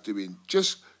this guy's doing.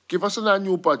 Just give us an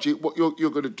annual budget, what you're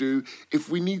going to do. If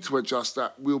we need to adjust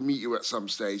that, we'll meet you at some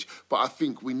stage. But I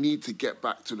think we need to get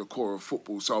back to the core of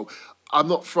football. So I'm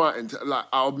not frightened.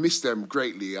 I'll miss them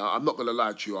greatly. I'm not going to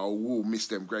lie to you. I will miss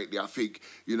them greatly. I think,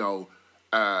 in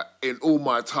all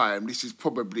my time, this is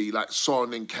probably like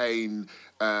Son and Kane.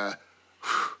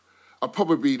 are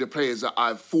probably the players that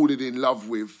I've fallen in love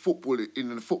with football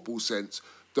in the football sense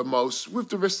the most, with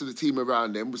the rest of the team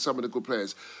around them, with some of the good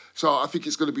players. So I think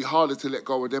it's going to be harder to let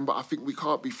go of them, but I think we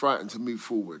can't be frightened to move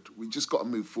forward. We just got to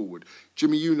move forward.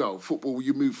 Jimmy, you know, football,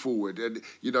 you move forward. And,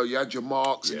 you know, you had your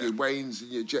Marks and your Waynes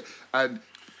and your... And,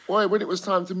 boy, when it was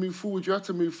time to move forward, you had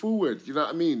to move forward. You know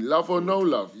what I mean? Love or no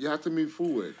love, you had to move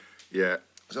forward. Yeah.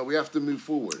 So we have to move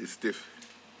forward. It's stiff.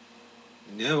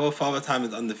 Yeah, well, Father Time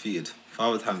is undefeated.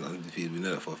 Father Time is undefeated. We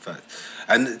know that for a fact.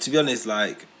 And to be honest,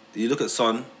 like, you look at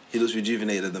Son, he looks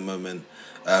rejuvenated at the moment,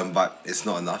 but it's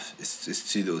not enough.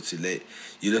 It's too little, too late.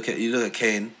 You look at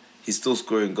Kane. He's still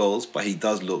scoring goals, but he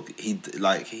does look.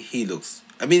 He looks.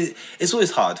 I mean, it's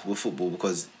always hard with football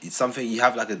because it's something you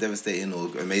have like a devastating or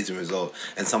amazing result,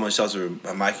 and someone shoves a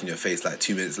mic in your face like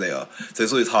 2 minutes later. So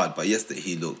it's always hard. But yesterday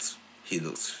he looked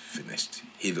finished.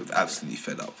 He looked absolutely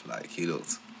fed up. Like he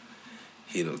looked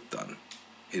done.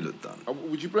 He looked done.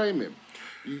 Would you blame him?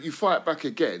 You fight back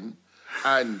again.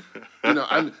 And you know,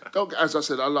 and don't, as I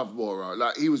said, I love Moura.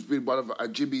 Like he was been one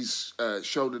of Jimmy's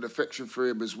showed an affection for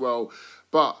him as well.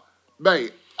 But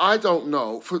mate, I don't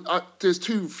know. There's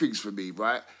two things for me,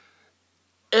 right?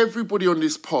 Everybody on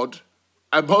this pod,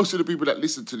 and most of the people that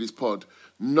listen to this pod,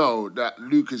 know that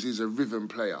Lucas is a rhythm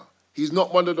player. He's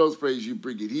not one of those players you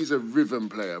bring in. He's a rhythm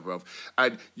player, bruv.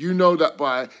 And you know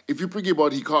that if you bring him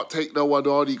on, he can't take no one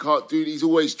on. He can't do it. He's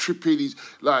always tripping.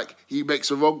 He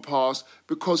makes a wrong pass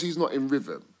because he's not in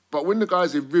rhythm. But when the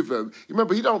guy's in rhythm,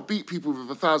 remember, he don't beat people with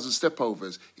 1,000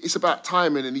 stepovers. It's about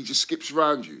timing and he just skips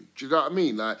around you. Do you know what I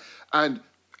mean? And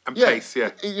pace,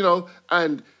 yeah. You know,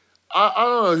 and I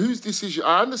don't know whose decision.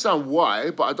 I understand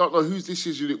why, but I don't know whose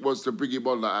decision it was to bring him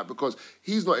on like that because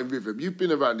he's not in rhythm. You've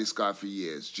been around this guy for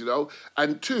years, you know.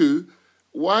 And two,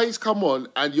 why he's come on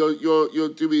and you're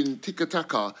doing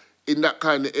tiki-taka in that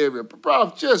kind of area, but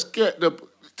bruv, just get the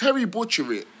Terry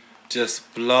Butcher it.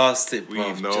 Just blast it,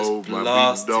 bro. We know,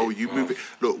 man. We know. You move it.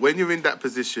 Look, when you're in that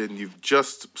position, you've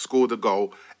just scored a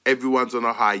goal. Everyone's on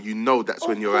a high. You know that's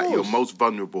when you're at your most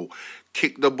vulnerable.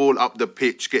 Kick the ball up the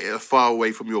pitch. Get it as far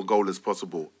away from your goal as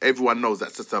possible. Everyone knows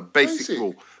that's just a basic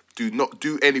rule. Do not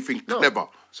do anything clever.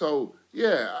 So,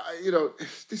 yeah, you know,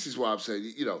 this is what I'm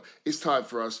saying. You know, it's time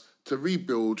for us to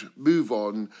rebuild, move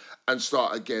on, and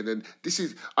start again. And this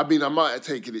is, I mean, I might have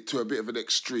taken it to a bit of an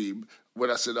extreme when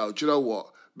I said, oh, do you know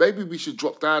what? Maybe we should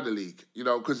drop down the league, you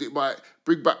know, because it might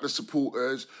bring back the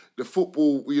supporters. The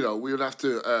football, you know, we'll have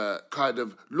to kind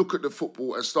of look at the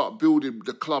football and start building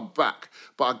the club back.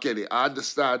 But I get it. I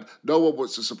understand. No one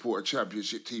wants to support a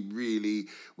championship team, really.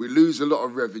 We lose a lot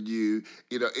of revenue.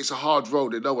 You know, it's a hard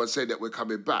road and no one's saying that we're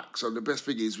coming back. So the best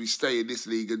thing is we stay in this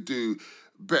league and do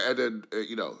better than,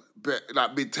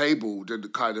 like mid-table than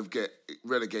kind of get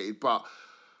relegated. But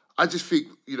I just think,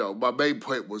 you know, my main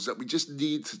point was that we just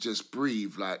need to just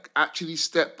breathe, like actually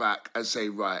step back and say,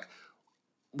 right,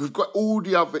 we've got all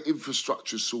the other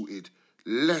infrastructure sorted.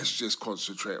 Let's just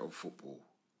concentrate on football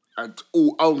and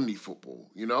only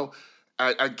football, you know,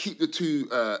 and keep the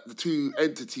two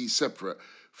entities separate.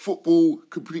 Football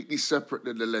completely separate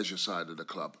than the leisure side of the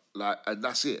club, and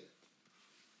that's it.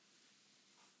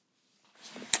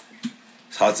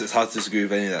 It's hard to disagree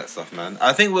with any of that stuff, man.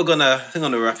 I think we're gonna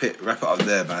wrap it up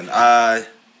there, man.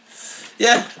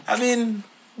 Yeah, I mean,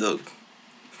 look,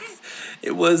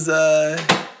 it was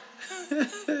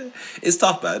it's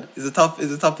tough, man. It's a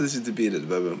tough position to be in at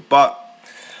the moment. But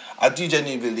I do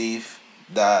genuinely believe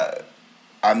that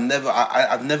I've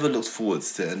never looked forward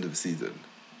to the end of the season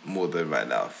more than right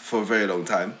now for a very long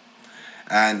time.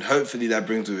 And hopefully that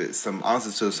brings with it some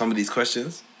answers to some of these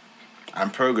questions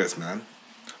and progress, man.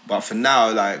 But for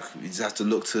now, like, we just have to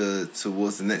look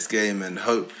towards the next game and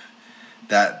hope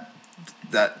that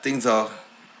things are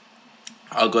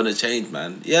gonna change,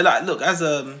 man. Yeah, like, look, as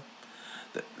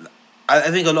I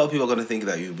think a lot of people are gonna think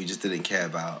that we just didn't care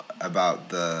about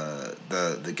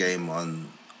the game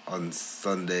on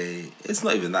Sunday. It's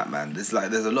not even that, man. It's like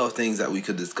there's a lot of things that we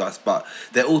could discuss, but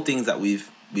they're all things that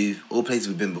we've all places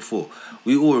we've been before.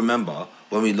 We all remember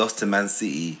when we lost to Man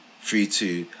City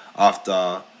 3-2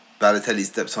 after Balotelli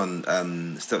steps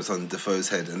on Defoe's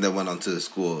head and then went on to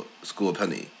score a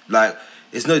penalty. Like,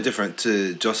 it's no different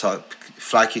to Josh Hart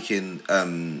fly kicking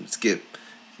Skip,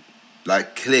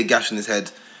 like clear gash in his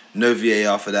head, no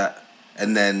VAR for that,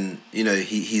 and then, you know,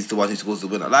 he's the one who scores the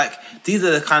winner. Like, these are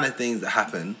the kind of things that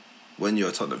happen when you're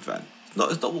a Tottenham fan.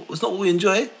 It's not what we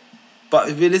enjoy, but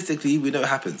realistically we know it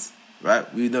happens,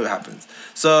 right? We know it happens.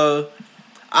 So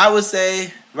I would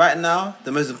say right now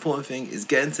the most important thing is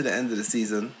getting to the end of the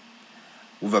season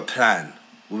with a plan,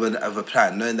 knowing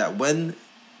that when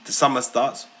the summer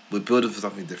starts, we're building for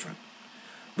something different.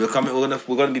 We're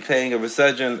gonna be playing a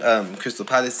resurgent Crystal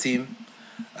Palace team.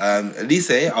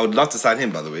 Elise, I would love to sign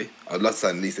him. By the way, I would love to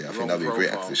sign Elise. I think that'd be a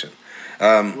great acquisition.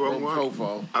 Wrong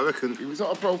profile. I reckon He was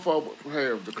not a profile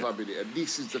player of the club, in it, and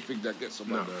this is the thing that gets on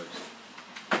my nerves.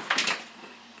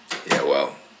 Yeah,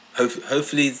 well,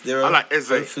 hopefully there. I like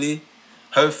Eze.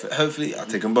 Hopefully, I'll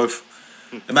take them both.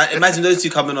 Imagine those two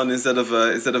coming on instead of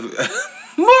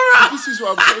Moura. This is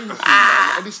what I'm saying to you,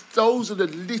 man. And those are the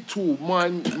little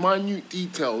minute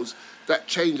details that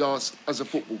change us as a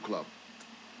football club.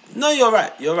 No, you're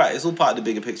right. It's all part of the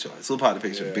bigger picture.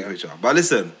 Big picture. But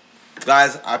listen,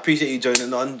 guys, I appreciate you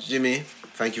joining on. Jimmy,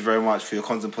 thank you very much for your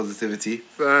constant positivity.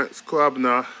 thanks,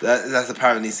 Kwab'na. That's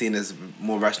apparently seen as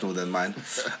more rational than mine.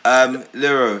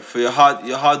 Lero, for your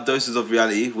hard doses of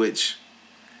reality, which,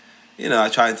 you know, I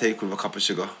try and take with a cup of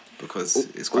sugar because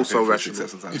it's quite Also painful to rational.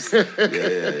 accept sometimes.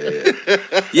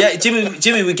 Yeah,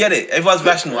 Jimmy, we get it. Everyone's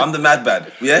rational. I'm the mad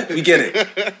bad. Yeah, we get it.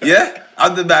 Yeah,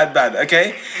 I'm the mad bad.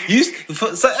 Okay,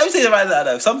 everything right like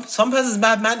that. Some person's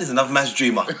mad man is another man's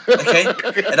dreamer. Okay,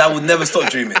 and I will never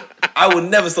stop dreaming.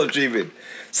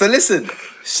 So listen,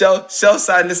 Shell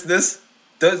sign listeners,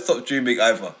 don't stop dreaming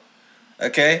either.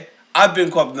 Okay, I've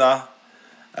been Kwab'na.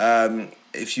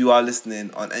 If you are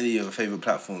listening on any of your favourite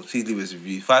platforms, please leave us a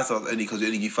review. 5 stars only because we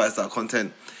only give 5-star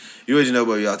content. You already know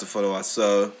where you are to follow us.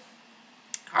 So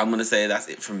I'm going to say that's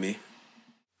it from me.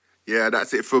 Yeah,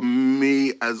 that's it from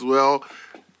me as well.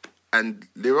 And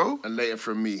Lero? And later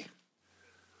from me.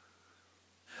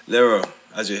 Lero,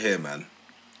 as you're here, man,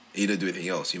 you don't do anything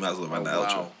else. You might as well run the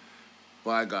outro.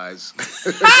 Bye, guys.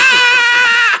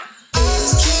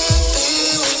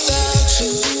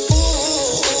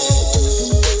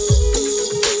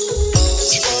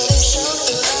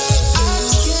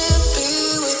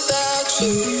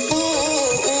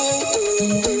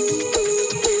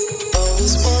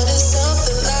 Always wanted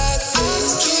something like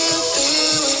this. Can't be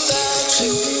without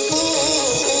you.